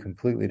are two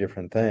completely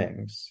different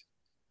things.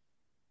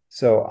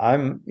 So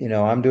I'm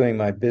doing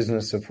my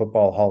Business of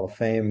Football Hall of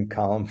Fame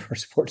column for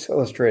Sports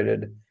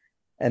Illustrated,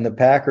 and the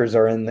Packers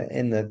are in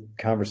the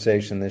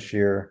conversation this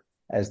year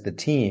as the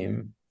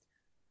team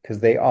because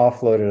they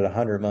offloaded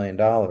 $100 million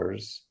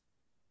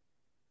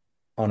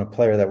on a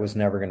player that was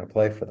never going to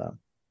play for them.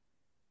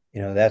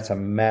 That's a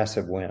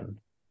massive win.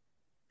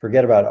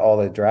 Forget about all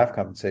the draft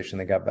compensation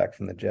they got back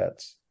from the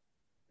Jets.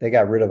 They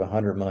got rid of a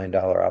 $100 million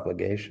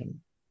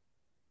obligation.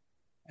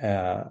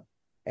 And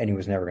he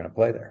was never going to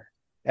play there,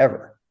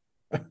 ever.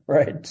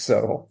 Right?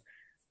 So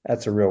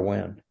that's a real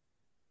win.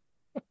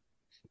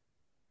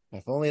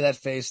 If only that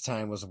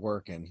FaceTime was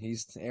working.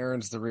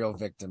 Aaron's the real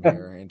victim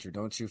here, Andrew.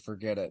 Don't you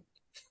forget it.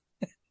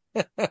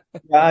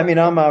 Yeah, I mean,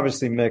 I'm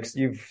obviously mixed.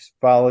 You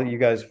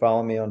guys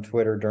follow me on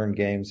Twitter during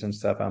games and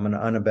stuff. I'm an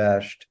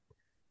unabashed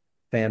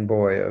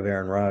fanboy of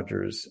Aaron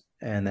Rodgers,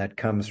 and that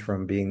comes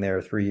from being there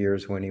 3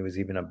 years when he was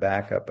even a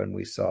backup and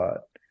we saw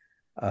it.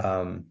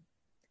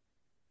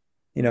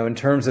 In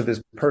terms of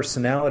his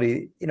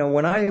personality,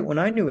 when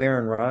I knew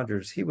Aaron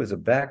Rodgers, he was a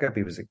backup.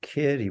 He was a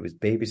kid. He was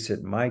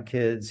babysitting my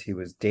kids. He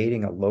was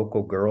dating a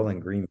local girl in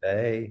Green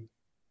Bay.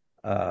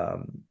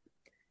 Now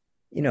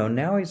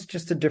he's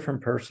just a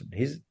different person.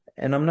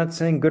 And I'm not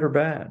saying good or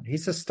bad.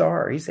 He's a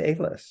star. He's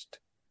A-list.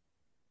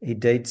 He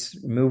dates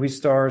movie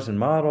stars and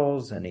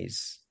models, and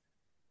he's,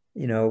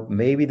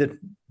 maybe the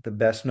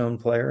best known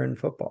player in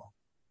football.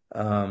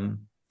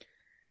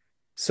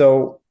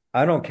 So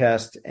I don't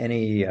cast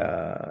any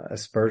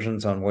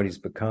aspersions on what he's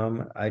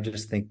become. I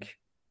just think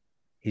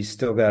he's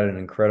still got an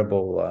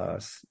incredible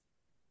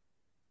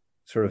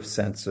sort of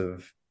sense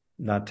of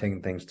not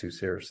taking things too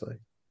seriously.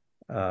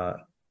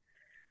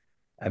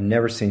 I've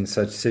never seen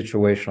such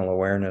situational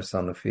awareness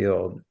on the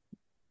field.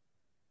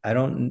 I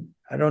don't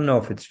know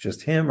if it's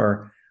just him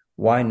or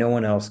why no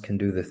one else can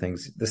do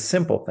the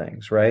simple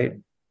things, right?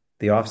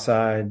 The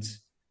offsides,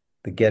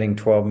 the getting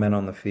 12 men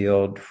on the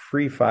field,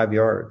 free 5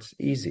 yards,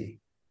 easy,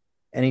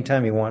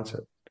 anytime he wants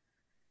it.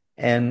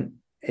 And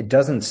it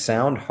doesn't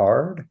sound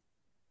hard,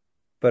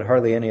 but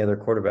hardly any other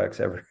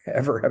quarterbacks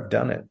ever have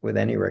done it with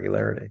any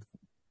regularity.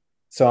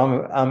 So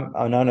I'm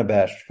an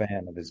unabashed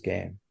fan of his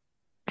game.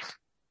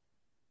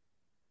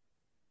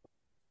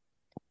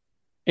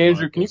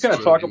 Andrew, can you kind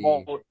of talk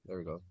about? There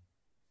we go.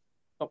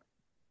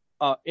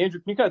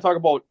 Andrew, can you kind of talk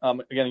about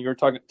again? You were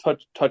talking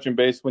touching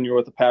base when you were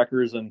with the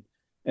Packers and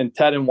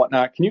Ted and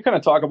whatnot. Can you kind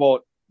of talk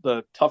about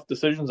the tough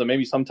decisions and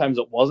maybe sometimes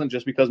it wasn't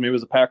just because maybe it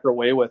was a Packer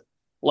way with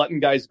letting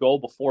guys go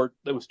before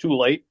it was too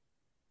late,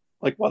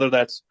 like whether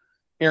that's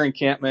Aaron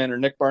Campman or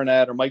Nick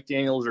Barnett or Mike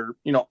Daniels or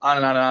on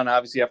and on and on.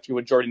 Obviously, you have to go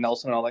with Jordy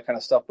Nelson and all that kind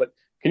of stuff. But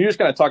can you just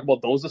kind of talk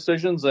about those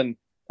decisions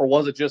or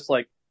was it just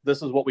like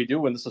this is what we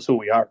do and this is who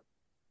we are?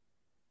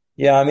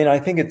 Yeah, I mean, I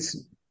think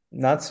it's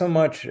not so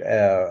much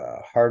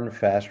a hard and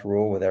fast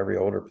rule with every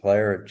older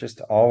player. It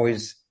just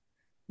always,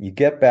 you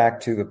get back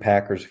to the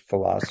Packers'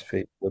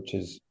 philosophy, which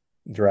is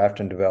draft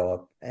and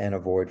develop and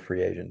avoid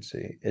free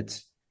agency.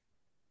 It's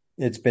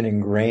been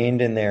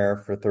ingrained in there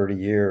for 30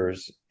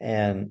 years.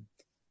 And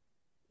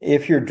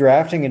if you're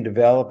drafting and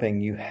developing,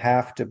 you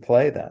have to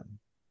play them,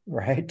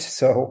 right?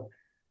 So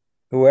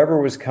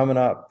whoever was coming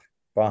up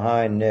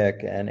behind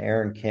Nick and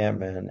Aaron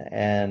Campman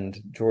and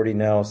Jordy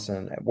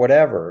Nelson,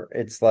 whatever,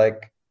 it's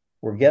like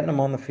we're getting them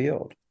on the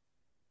field,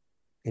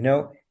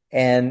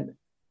 and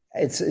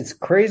it's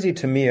crazy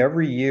to me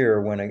every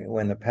year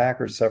when the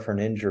Packers suffer an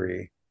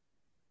injury,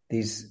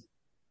 these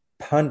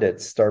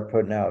pundits start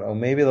putting out,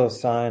 maybe they'll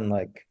sign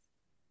like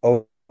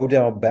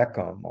Odell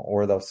Beckham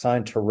or they'll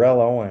sign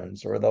Terrell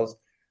Owens or those.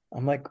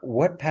 I'm like,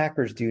 what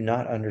Packers do you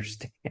not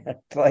understand?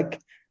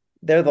 Like,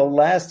 they're the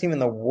last team in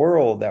the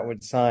world that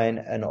would sign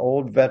an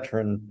old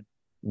veteran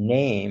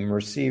name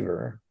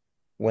receiver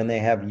when they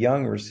have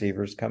young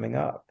receivers coming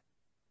up.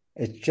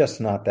 It's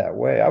just not that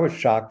way. I was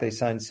shocked they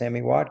signed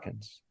Sammy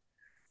Watkins.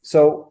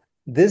 So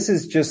this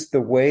is just the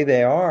way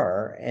they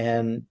are.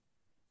 And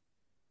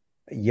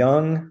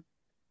young,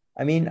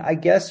 I mean, I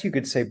guess you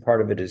could say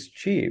part of it is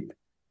cheap,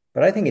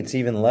 but I think it's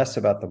even less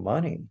about the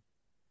money.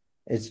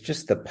 It's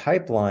just the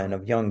pipeline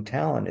of young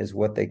talent is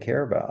what they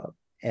care about.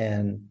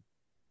 And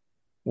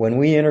when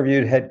we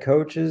interviewed head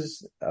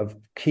coaches, a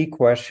key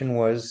question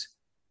was,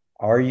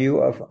 are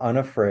you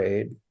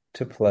unafraid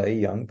to play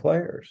young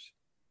players?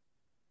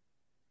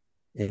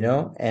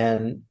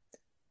 And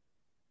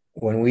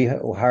when we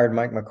hired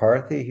Mike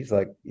McCarthy, he's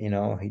like,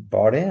 he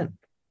bought in.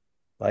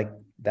 Like,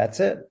 that's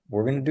it.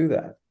 We're going to do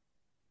that.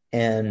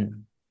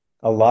 And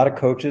a lot of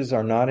coaches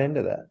are not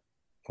into that.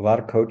 A lot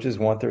of coaches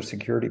want their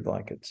security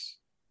blankets,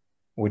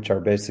 which are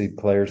basically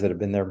players that have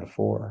been there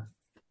before.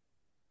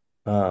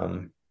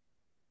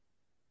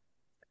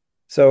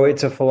 So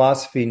it's a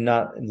philosophy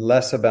not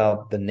less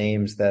about the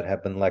names that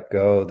have been let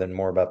go than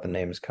more about the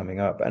names coming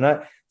up. And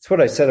it's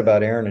what I said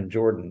about Aaron and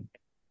Jordan.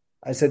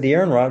 I said the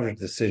Aaron Rodgers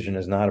decision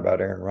is not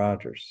about Aaron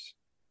Rodgers.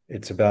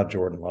 It's about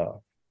Jordan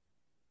Love.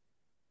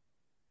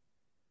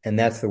 And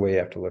that's the way you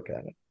have to look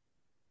at it.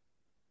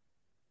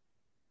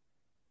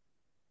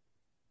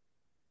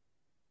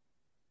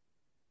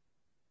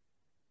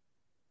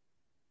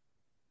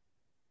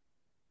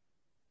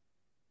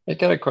 I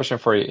got a question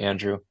for you,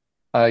 Andrew.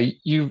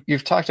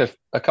 You've talked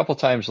a couple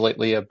times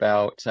lately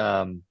about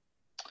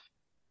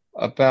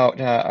about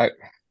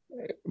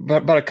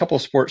a couple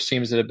of sports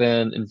teams that have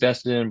been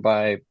invested in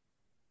by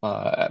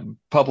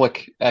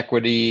public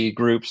equity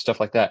groups, stuff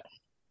like that.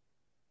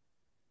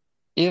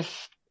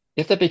 If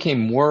that became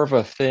more of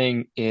a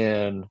thing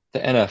in the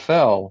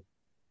NFL,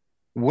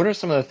 what are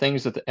some of the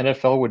things that the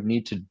NFL would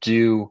need to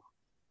do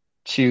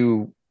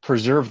to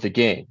preserve the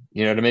game?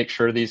 To make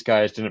sure these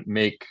guys didn't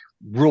make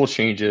rule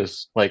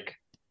changes like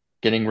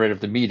getting rid of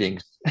the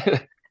meetings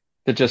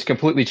that just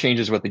completely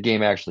changes what the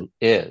game actually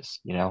is.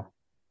 You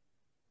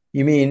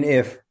mean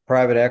if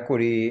private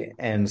equity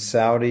and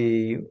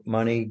Saudi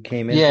money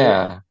came into it?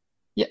 Yeah,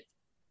 yeah,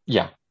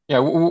 yeah,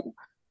 yeah.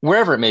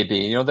 Wherever it may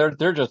be,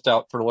 they're just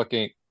out for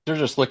looking. They're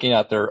just looking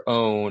at their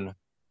own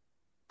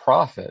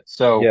profit.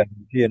 So Yeah,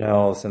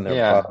 P&Ls and their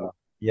yeah, profit.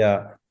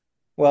 Yeah.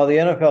 Well, the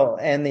NFL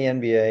and the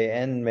NBA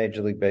and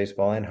Major League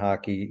Baseball and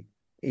hockey,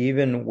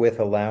 even with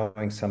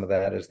allowing some of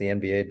that, as the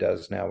NBA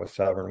does now with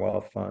sovereign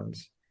wealth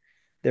funds,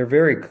 they're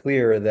very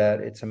clear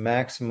that it's a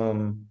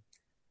maximum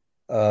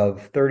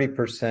of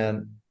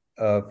 30%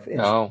 of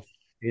no,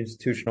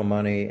 institutional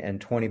money and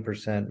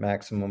 20%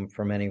 maximum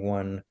from any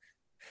one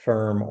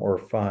firm or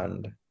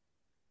fund.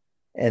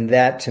 And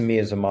that to me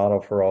is a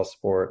model for all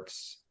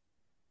sports.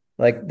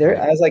 Like right.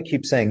 as I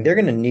keep saying, they're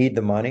going to need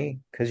the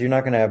money because you're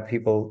not going to have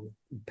people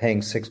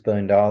paying $6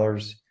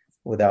 billion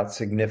without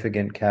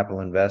significant capital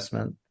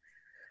investment.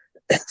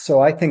 So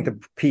I think the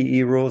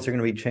PE rules are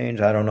going to be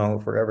changed. I don't know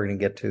if we're ever going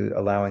to get to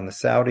allowing the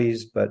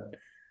Saudis, but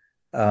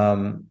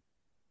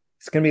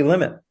it's going to be a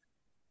limit,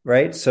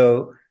 right?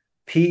 So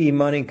PE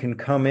money can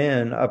come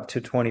in up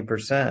to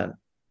 20%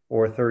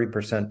 or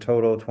 30%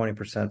 total,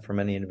 20% from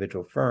any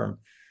individual firm.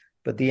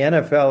 But the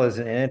NFL is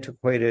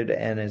antiquated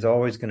and is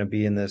always going to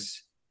be in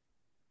this,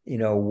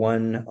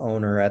 one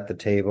owner at the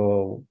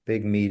table,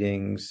 big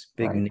meetings,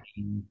 big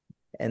name.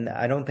 And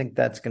I don't think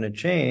that's going to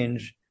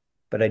change,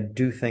 but I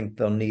do think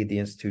they'll need the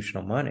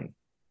institutional money.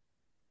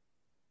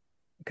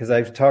 Because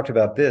I've talked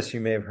about this,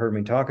 you may have heard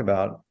me talk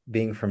about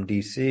being from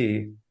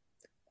DC.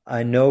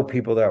 I know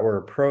people that were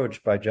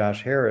approached by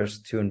Josh Harris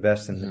to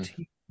invest in the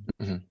team.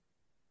 Mm-hmm.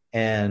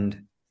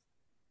 And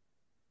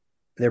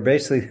they're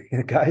basically,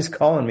 the guy's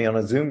calling me on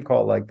a Zoom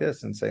call like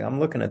this and saying, I'm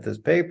looking at this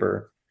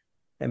paper.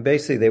 And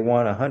basically they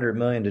want $100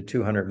 million to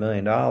 $200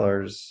 million.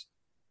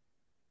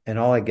 And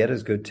all I get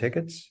is good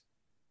tickets.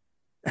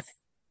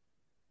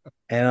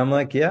 And I'm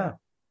like, yeah,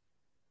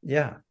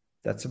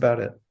 that's about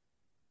it.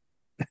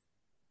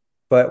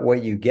 But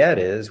what you get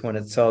is when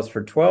it sells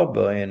for 12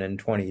 billion in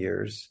 20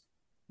 years,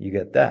 you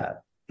get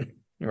that,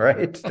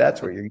 right?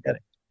 That's what you're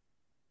getting.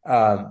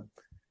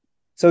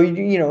 So,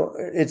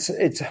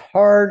 it's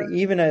hard,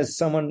 even as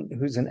someone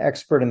who's an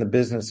expert in the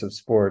business of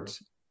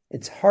sports,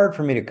 it's hard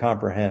for me to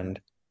comprehend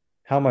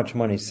how much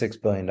money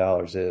 $6 billion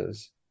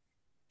is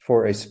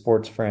for a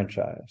sports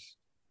franchise.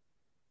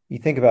 You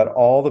think about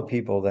all the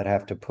people that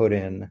have to put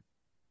in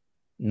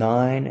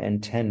 9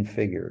 and 10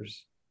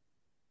 figures.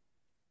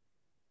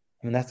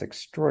 I mean, that's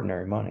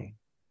extraordinary money.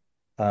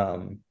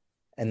 And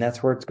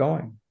that's where it's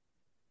going.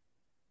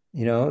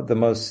 The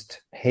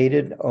most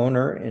hated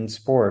owner in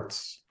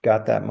sports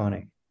got that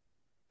money.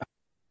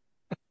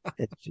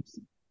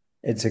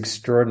 It's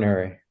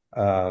extraordinary.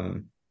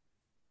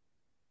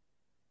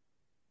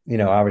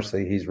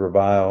 Obviously he's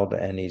reviled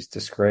and he's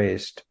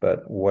disgraced,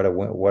 but what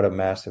a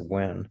massive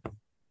win.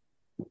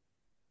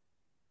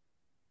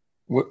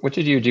 What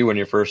did you do when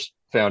you first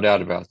found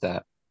out about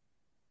that?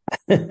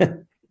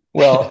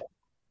 Well,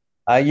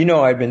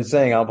 I'd been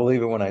saying I'll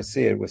believe it when I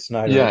see it with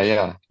Snyder.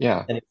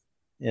 Yeah. And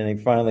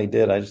he finally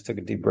did. I just took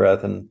a deep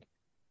breath, and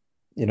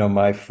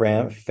my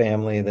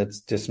family that's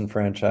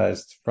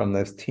disenfranchised from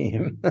this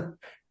team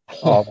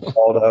all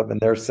called up, and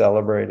they're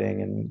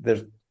celebrating. And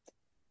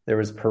there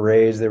was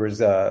parades. There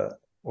was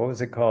what was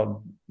it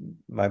called?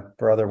 My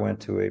brother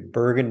went to a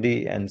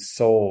burgundy and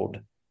sold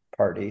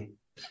party.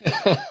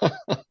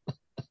 That's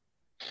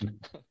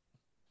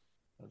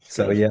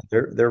So good. yeah,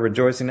 they're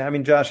rejoicing. I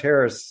mean, Josh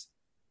Harris,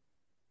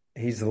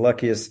 he's the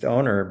luckiest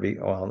owner.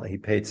 Well, he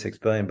paid $6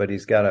 billion, but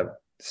he's got a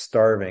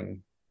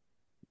starving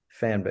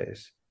fan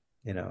base.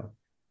 You know,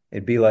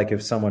 it'd be like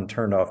if someone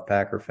turned off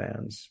Packer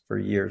fans for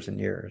years and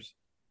years.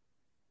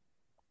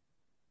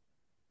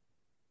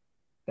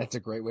 That's a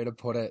great way to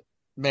put it.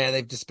 Man,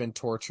 they've just been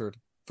tortured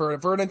for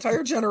an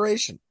entire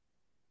generation.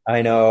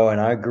 I know,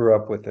 and I grew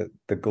up with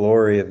the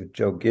glory of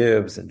Joe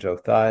Gibbs and Joe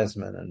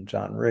Theismann and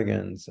John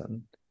Riggins,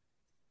 and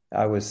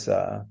I was,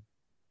 I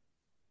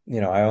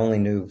only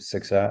knew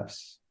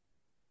success,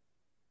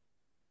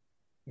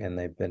 and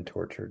they've been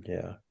tortured.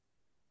 Yeah.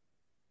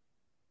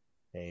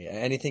 Hey,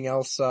 anything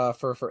else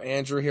for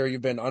Andrew here?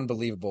 You've been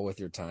unbelievable with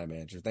your time,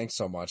 Andrew. Thanks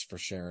so much for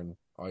sharing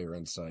all your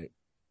insight.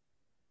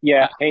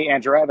 Yeah. Hey,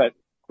 Andrew, I have a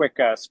quick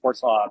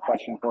sports law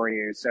question for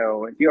you.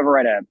 So if you ever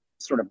write a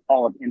sort of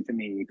Hall of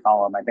Infamy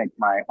column, I think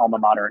my alma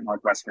mater at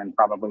Northwestern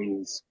probably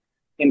is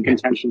in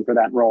contention for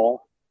that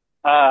role.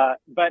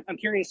 But I'm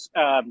curious,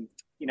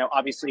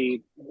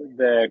 obviously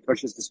the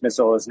coach's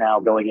dismissal is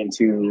now going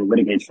into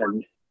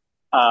litigation.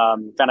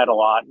 Found out a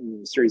lot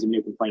in a series of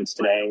new complaints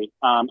today.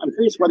 I'm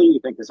curious whether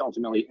you think this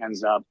ultimately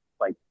ends up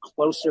like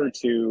closer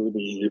to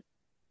the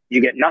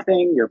you get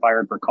nothing, you're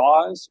fired for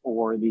cause,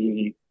 or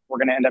the we're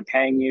going to end up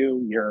paying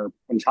you your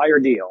entire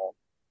deal,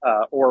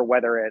 or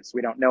whether it's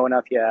we don't know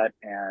enough yet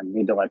and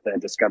need to let the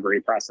discovery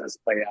process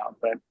play out.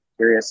 But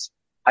curious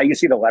how you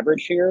see the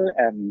leverage here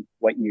and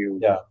what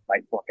you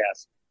might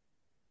forecast.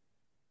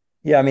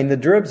 Yeah, I mean, the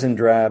dribs and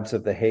drabs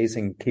of the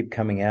hazing keep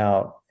coming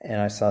out,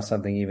 and I saw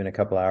something even a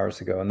couple hours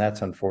ago, and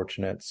that's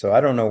unfortunate. So I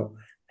don't know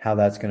how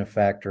that's going to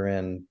factor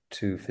in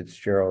to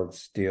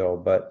Fitzgerald's deal,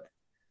 but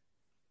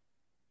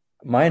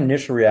my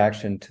initial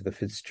reaction to the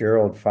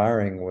Fitzgerald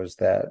firing was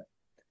that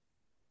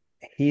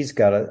he's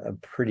got a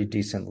pretty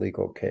decent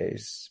legal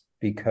case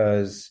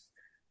because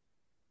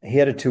he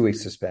had a 2-week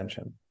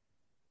suspension.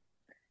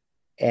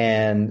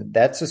 And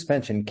that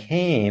suspension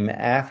came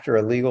after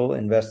a legal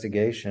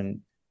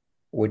investigation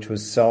which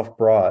was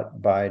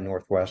self-brought by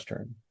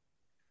Northwestern.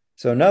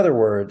 So in other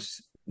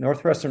words,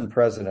 Northwestern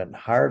president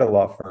hired a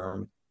law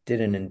firm, did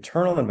an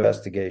internal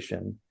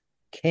investigation,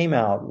 came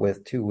out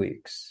with 2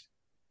 weeks.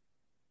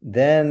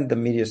 Then the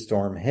media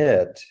storm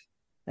hit,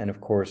 and of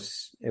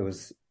course it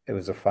was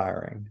a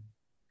firing.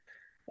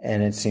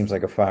 And it seems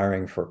like a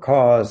firing for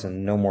cause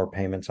and no more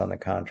payments on the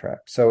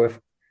contract.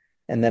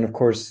 And then of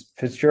course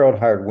Fitzgerald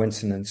hired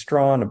Winston and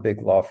Strawn, a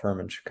big law firm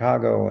in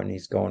Chicago, and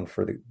he's going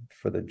for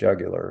the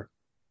jugular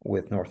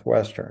with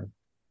Northwestern.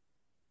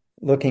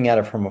 Looking at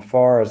it from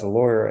afar as a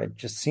lawyer, it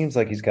just seems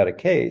like he's got a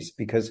case,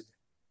 because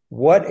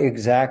what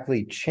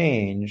exactly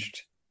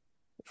changed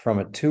from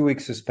a 2-week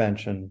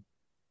suspension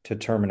to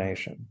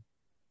termination?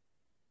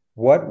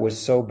 What was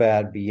so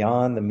bad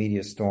beyond the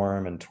media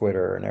storm and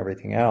Twitter and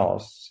everything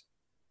else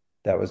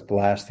that was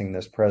blasting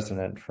this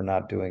president for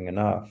not doing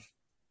enough?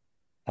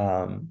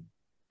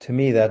 To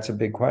me, that's a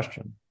big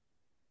question.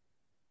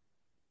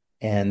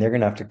 And they're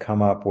going to have to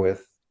come up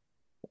with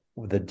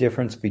the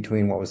difference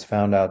between what was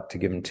found out to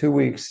give him 2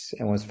 weeks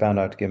and was found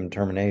out to give him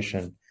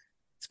termination.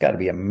 It's got to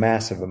be a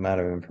massive amount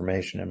of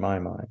information in my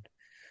mind.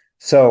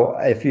 So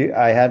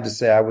I had to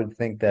say, I would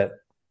think that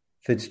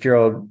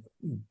Fitzgerald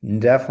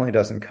definitely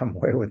doesn't come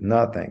away with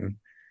nothing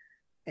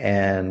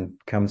and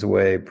comes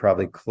away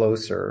probably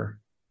closer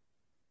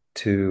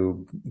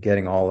to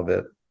getting all of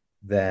it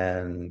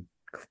than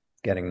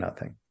getting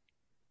nothing.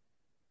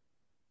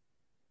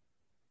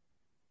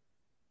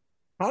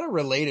 Kind of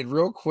related,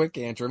 real quick,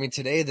 Andrew. I mean,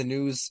 today the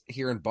news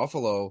here in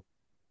Buffalo,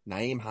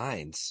 Naeem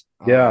Hines.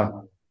 Yeah.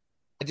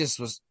 I just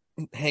was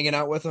hanging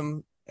out with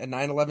him at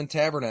 9/11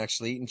 Tavern,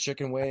 actually, eating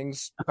chicken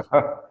wings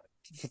for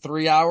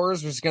 3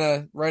 hours. Was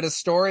going to write a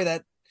story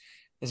that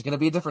is going to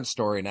be a different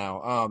story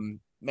now.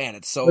 Man,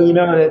 it's so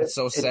it's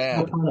so sad.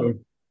 So funny.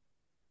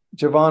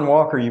 Javon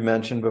Walker, you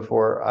mentioned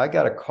before. I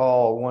got a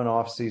call one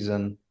off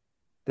season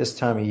this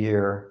time of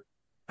year.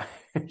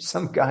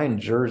 Some guy in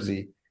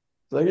Jersey.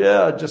 Like,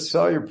 yeah, I just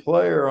saw your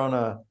player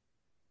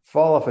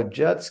fall off a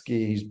jet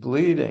ski. He's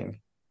bleeding.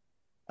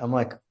 I'm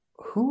like,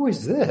 who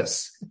is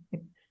this?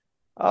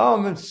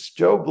 Oh, it's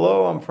Joe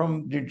Blow. I'm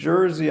from New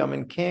Jersey. I'm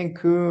in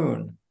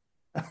Cancun.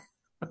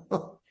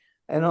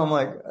 And I'm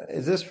like,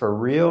 is this for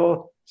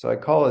real? So I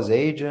call his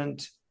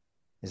agent.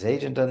 His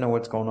agent doesn't know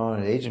what's going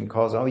on. His agent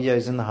calls, oh, yeah,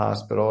 he's in the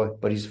hospital,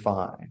 but he's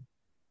fine.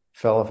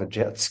 Fell off a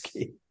jet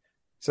ski.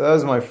 So that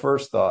was my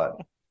first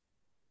thought.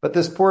 But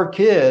this poor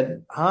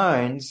kid,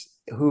 Hines,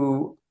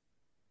 who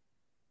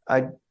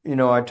I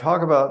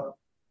talk about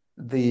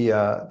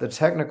the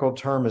technical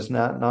term is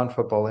not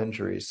non-football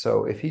injuries.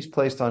 So if he's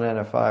placed on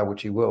NFI,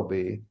 which he will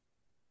be,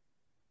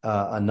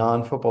 a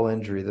non-football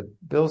injury, the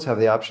Bills have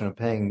the option of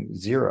paying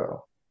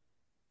zero.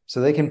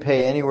 So they can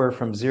pay anywhere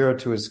from zero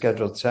to his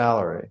scheduled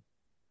salary.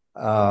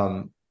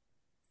 I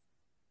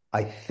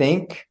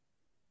think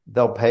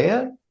they'll pay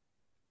it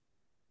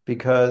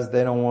because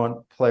they don't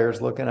want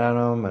players looking at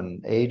them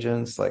and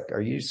agents like,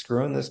 are you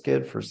screwing this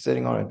kid for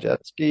sitting on a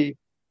jet ski?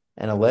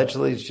 and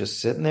allegedly he's just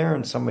sitting there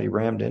and somebody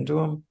rammed into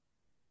him.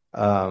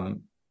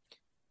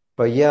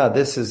 But yeah,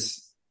 this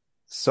is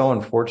so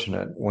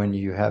unfortunate when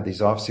you have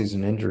these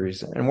off-season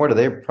injuries. And what are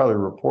they probably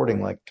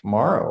reporting, like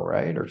tomorrow,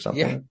 right? Or Yeah,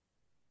 something.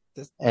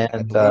 I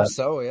And believe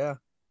so. Yeah.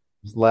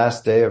 his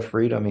last day of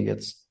freedom, he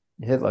gets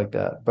hit like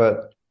that.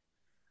 But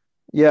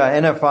yeah,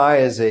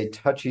 NFI is a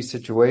touchy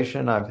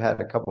situation. I've had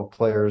a couple of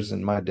players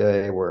in my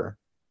day where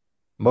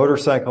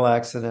motorcycle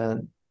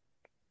accident,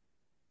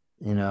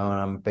 and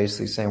I'm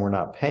basically saying we're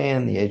not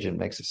paying. The agent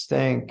makes a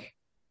stink.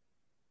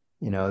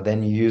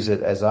 Then you use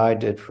it as I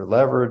did for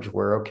leverage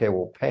where, okay,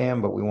 we'll pay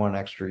him, but we want an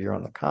extra year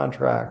on the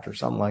contract or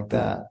something like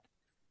that.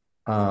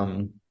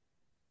 I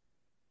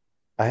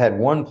had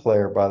one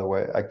player, by the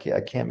way,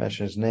 I can't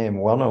mention his name,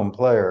 well-known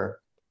player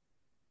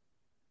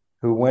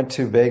who went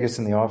to Vegas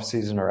in the off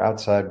season or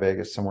outside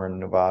Vegas, somewhere in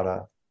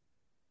Nevada,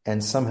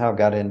 and somehow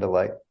got into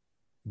like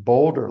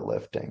boulder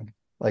lifting,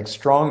 like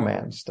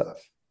strongman stuff.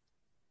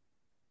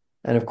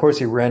 And of course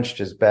he wrenched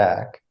his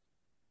back.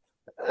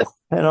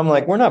 And I'm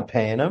like, we're not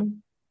paying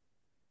him.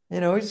 He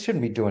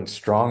shouldn't be doing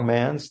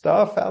strongman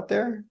stuff out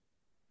there.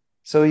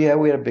 So yeah,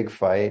 we had a big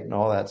fight and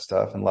all that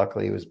stuff. And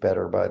luckily he was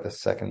better by the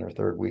second or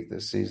third week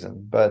this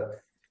season.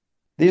 But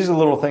these are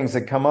little things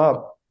that come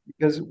up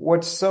because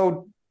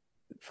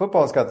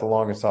football's got the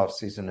longest off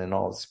season in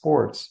all the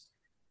sports.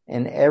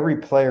 And every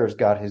player's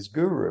got his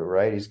guru,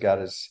 right? He's got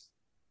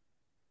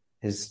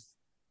his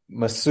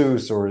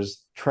masseuse or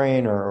his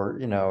trainer,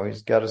 or,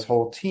 he's got his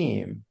whole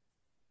team.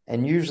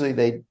 And usually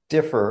they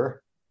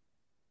differ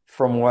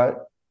from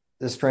what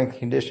the strength and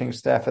conditioning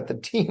staff at the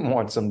team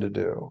wants them to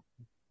do.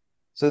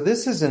 So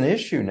this is an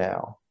issue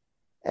now.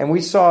 And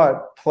we saw it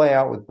play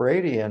out with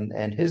Brady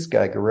and his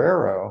guy,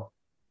 Guerrero,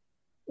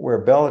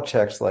 where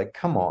Belichick's like,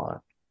 come on,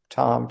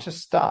 Tom,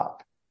 just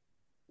stop.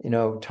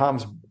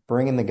 Tom's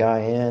bringing the guy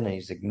in and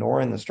he's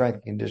ignoring the strength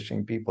and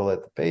conditioning people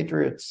at the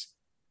Patriots,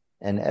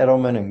 and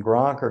Edelman and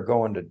Gronk are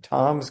going to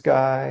Tom's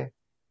guy.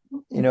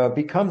 It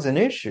becomes an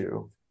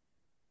issue.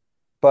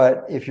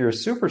 But if you're a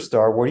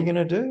superstar, what are you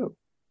going to do?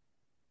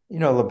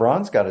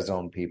 LeBron's got his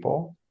own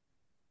people.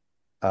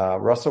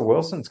 Russell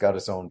Wilson's got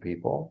his own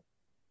people.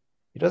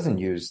 He doesn't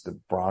use the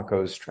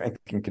Broncos strength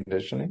and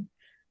conditioning.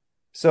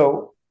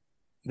 So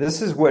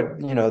this is what,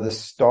 the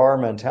star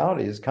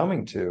mentality is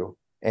coming to.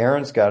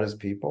 Aaron's got his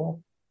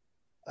people.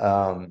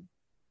 I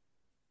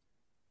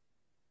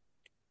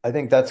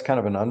think that's kind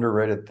of an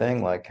underrated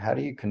thing. Like, how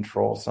do you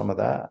control some of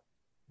that?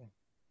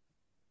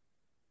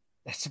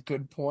 That's a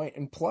good point.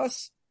 And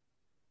plus,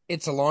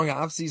 it's a long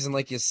off season,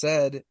 like you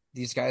said.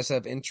 These guys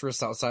have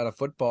interests outside of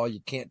football. You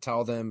can't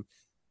tell them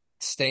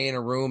stay in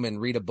a room and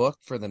read a book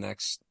for the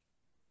next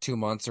 2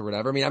 months or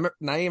whatever. I mean,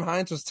 Naeem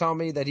Hines was telling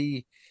me that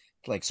he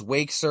likes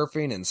wake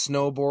surfing and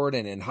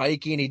snowboarding and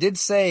hiking. He did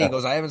say, he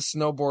goes, I haven't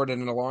snowboarded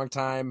in a long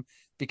time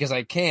because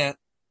I can't,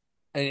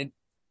 and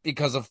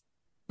because of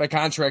my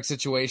contract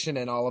situation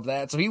and all of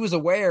that. So he was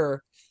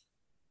aware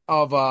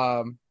of,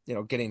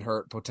 getting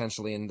hurt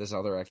potentially in this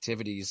other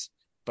activities.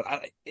 But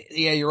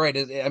yeah, you're right.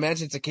 I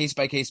imagine it's a case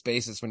by case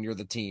basis when you're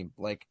the team.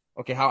 Like,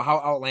 okay, how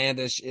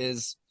outlandish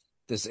is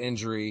this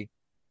injury?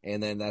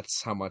 And then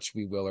that's how much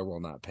we will or will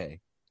not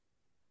pay.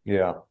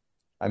 Yeah.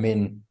 I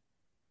mean,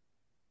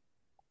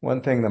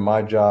 one thing that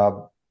my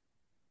job,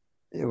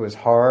 it was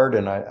hard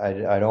and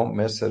I don't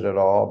miss it at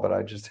all, but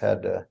I just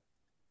had to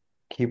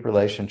keep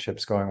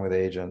relationships going with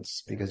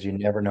agents because you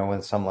never know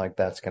when something like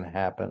that's going to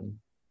happen.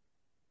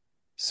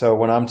 So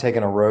when I'm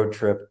taking a road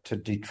trip to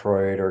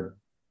Detroit or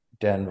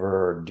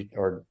Denver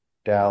or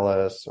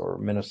Dallas or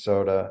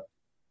Minnesota,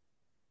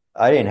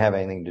 I didn't have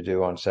anything to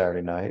do on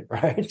Saturday night,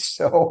 right?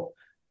 So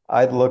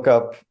I'd look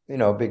up,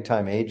 a big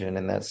time agent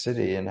in that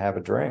city and have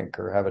a drink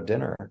or have a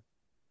dinner,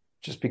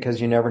 just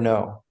because you never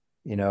know,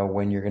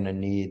 when you're going to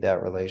need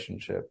that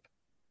relationship.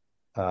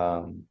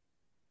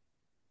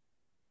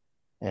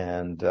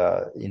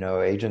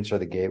 Agents are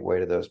the gateway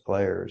to those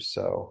players.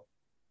 So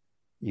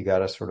you got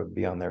to sort of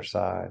be on their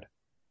side.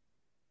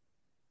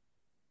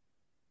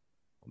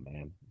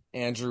 Man,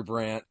 Andrew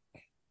Brandt,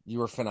 you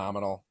were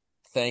phenomenal.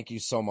 Thank you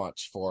so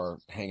much for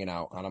hanging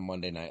out on a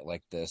Monday night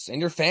like this,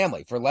 and your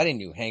family for letting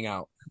you hang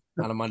out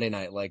on a Monday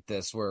night like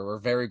this. We're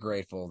very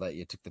grateful that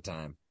you took the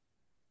time.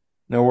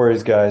 No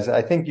worries, guys.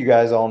 I think you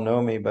guys all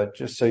know me, but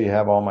just so you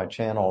have all my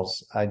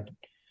channels, I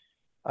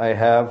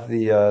have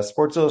the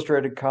Sports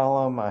Illustrated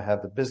column. I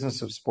have the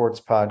Business of Sports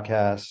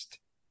podcast.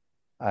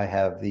 I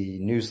have the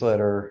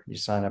newsletter. You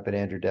sign up at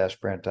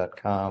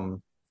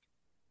andrew-brandt.com.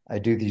 I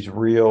do these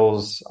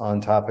reels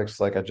on topics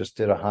like I just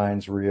did a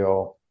Heinz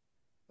reel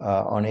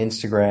on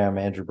Instagram,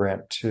 Andrew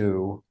Brandt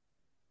 2.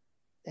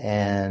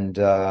 And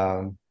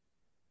I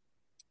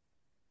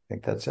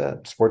think that's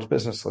it. Sports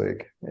Business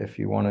League, if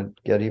you want to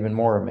get even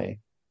more of me.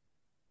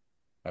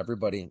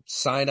 Everybody,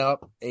 sign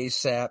up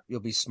ASAP. You'll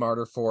be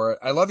smarter for it.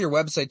 I love your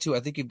website, too. I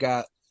think you've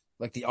got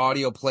like the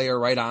audio player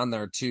right on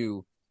there,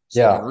 too.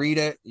 So you can read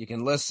it. You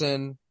can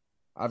listen.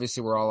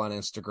 Obviously, we're all on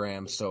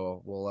Instagram,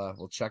 so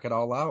we'll check it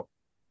all out.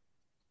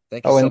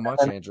 Thank you so much,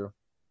 Andrew.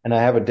 And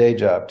I have a day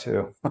job,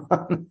 too. We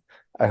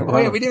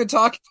didn't even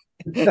talk.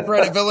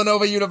 Right at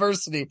Villanova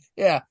University.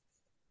 Yeah.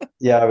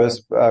 Yeah,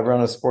 I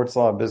run a sports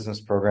law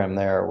business program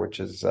there, which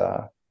is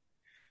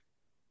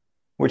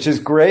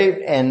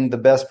great. And the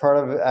best part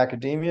of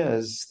academia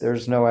is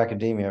there's no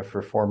academia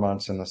for 4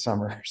 months in the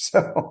summer.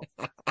 So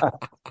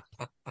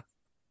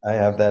I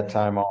have that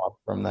time off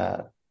from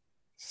that.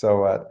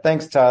 So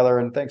thanks, Tyler,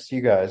 and thanks to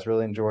you guys.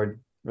 Really enjoyed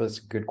really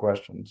good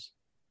questions.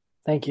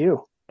 Thank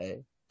you.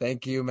 Hey,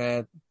 thank you,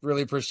 man.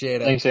 Really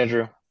appreciate it. Thanks,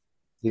 Andrew.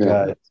 You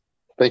guys.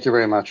 Thank you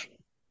very much.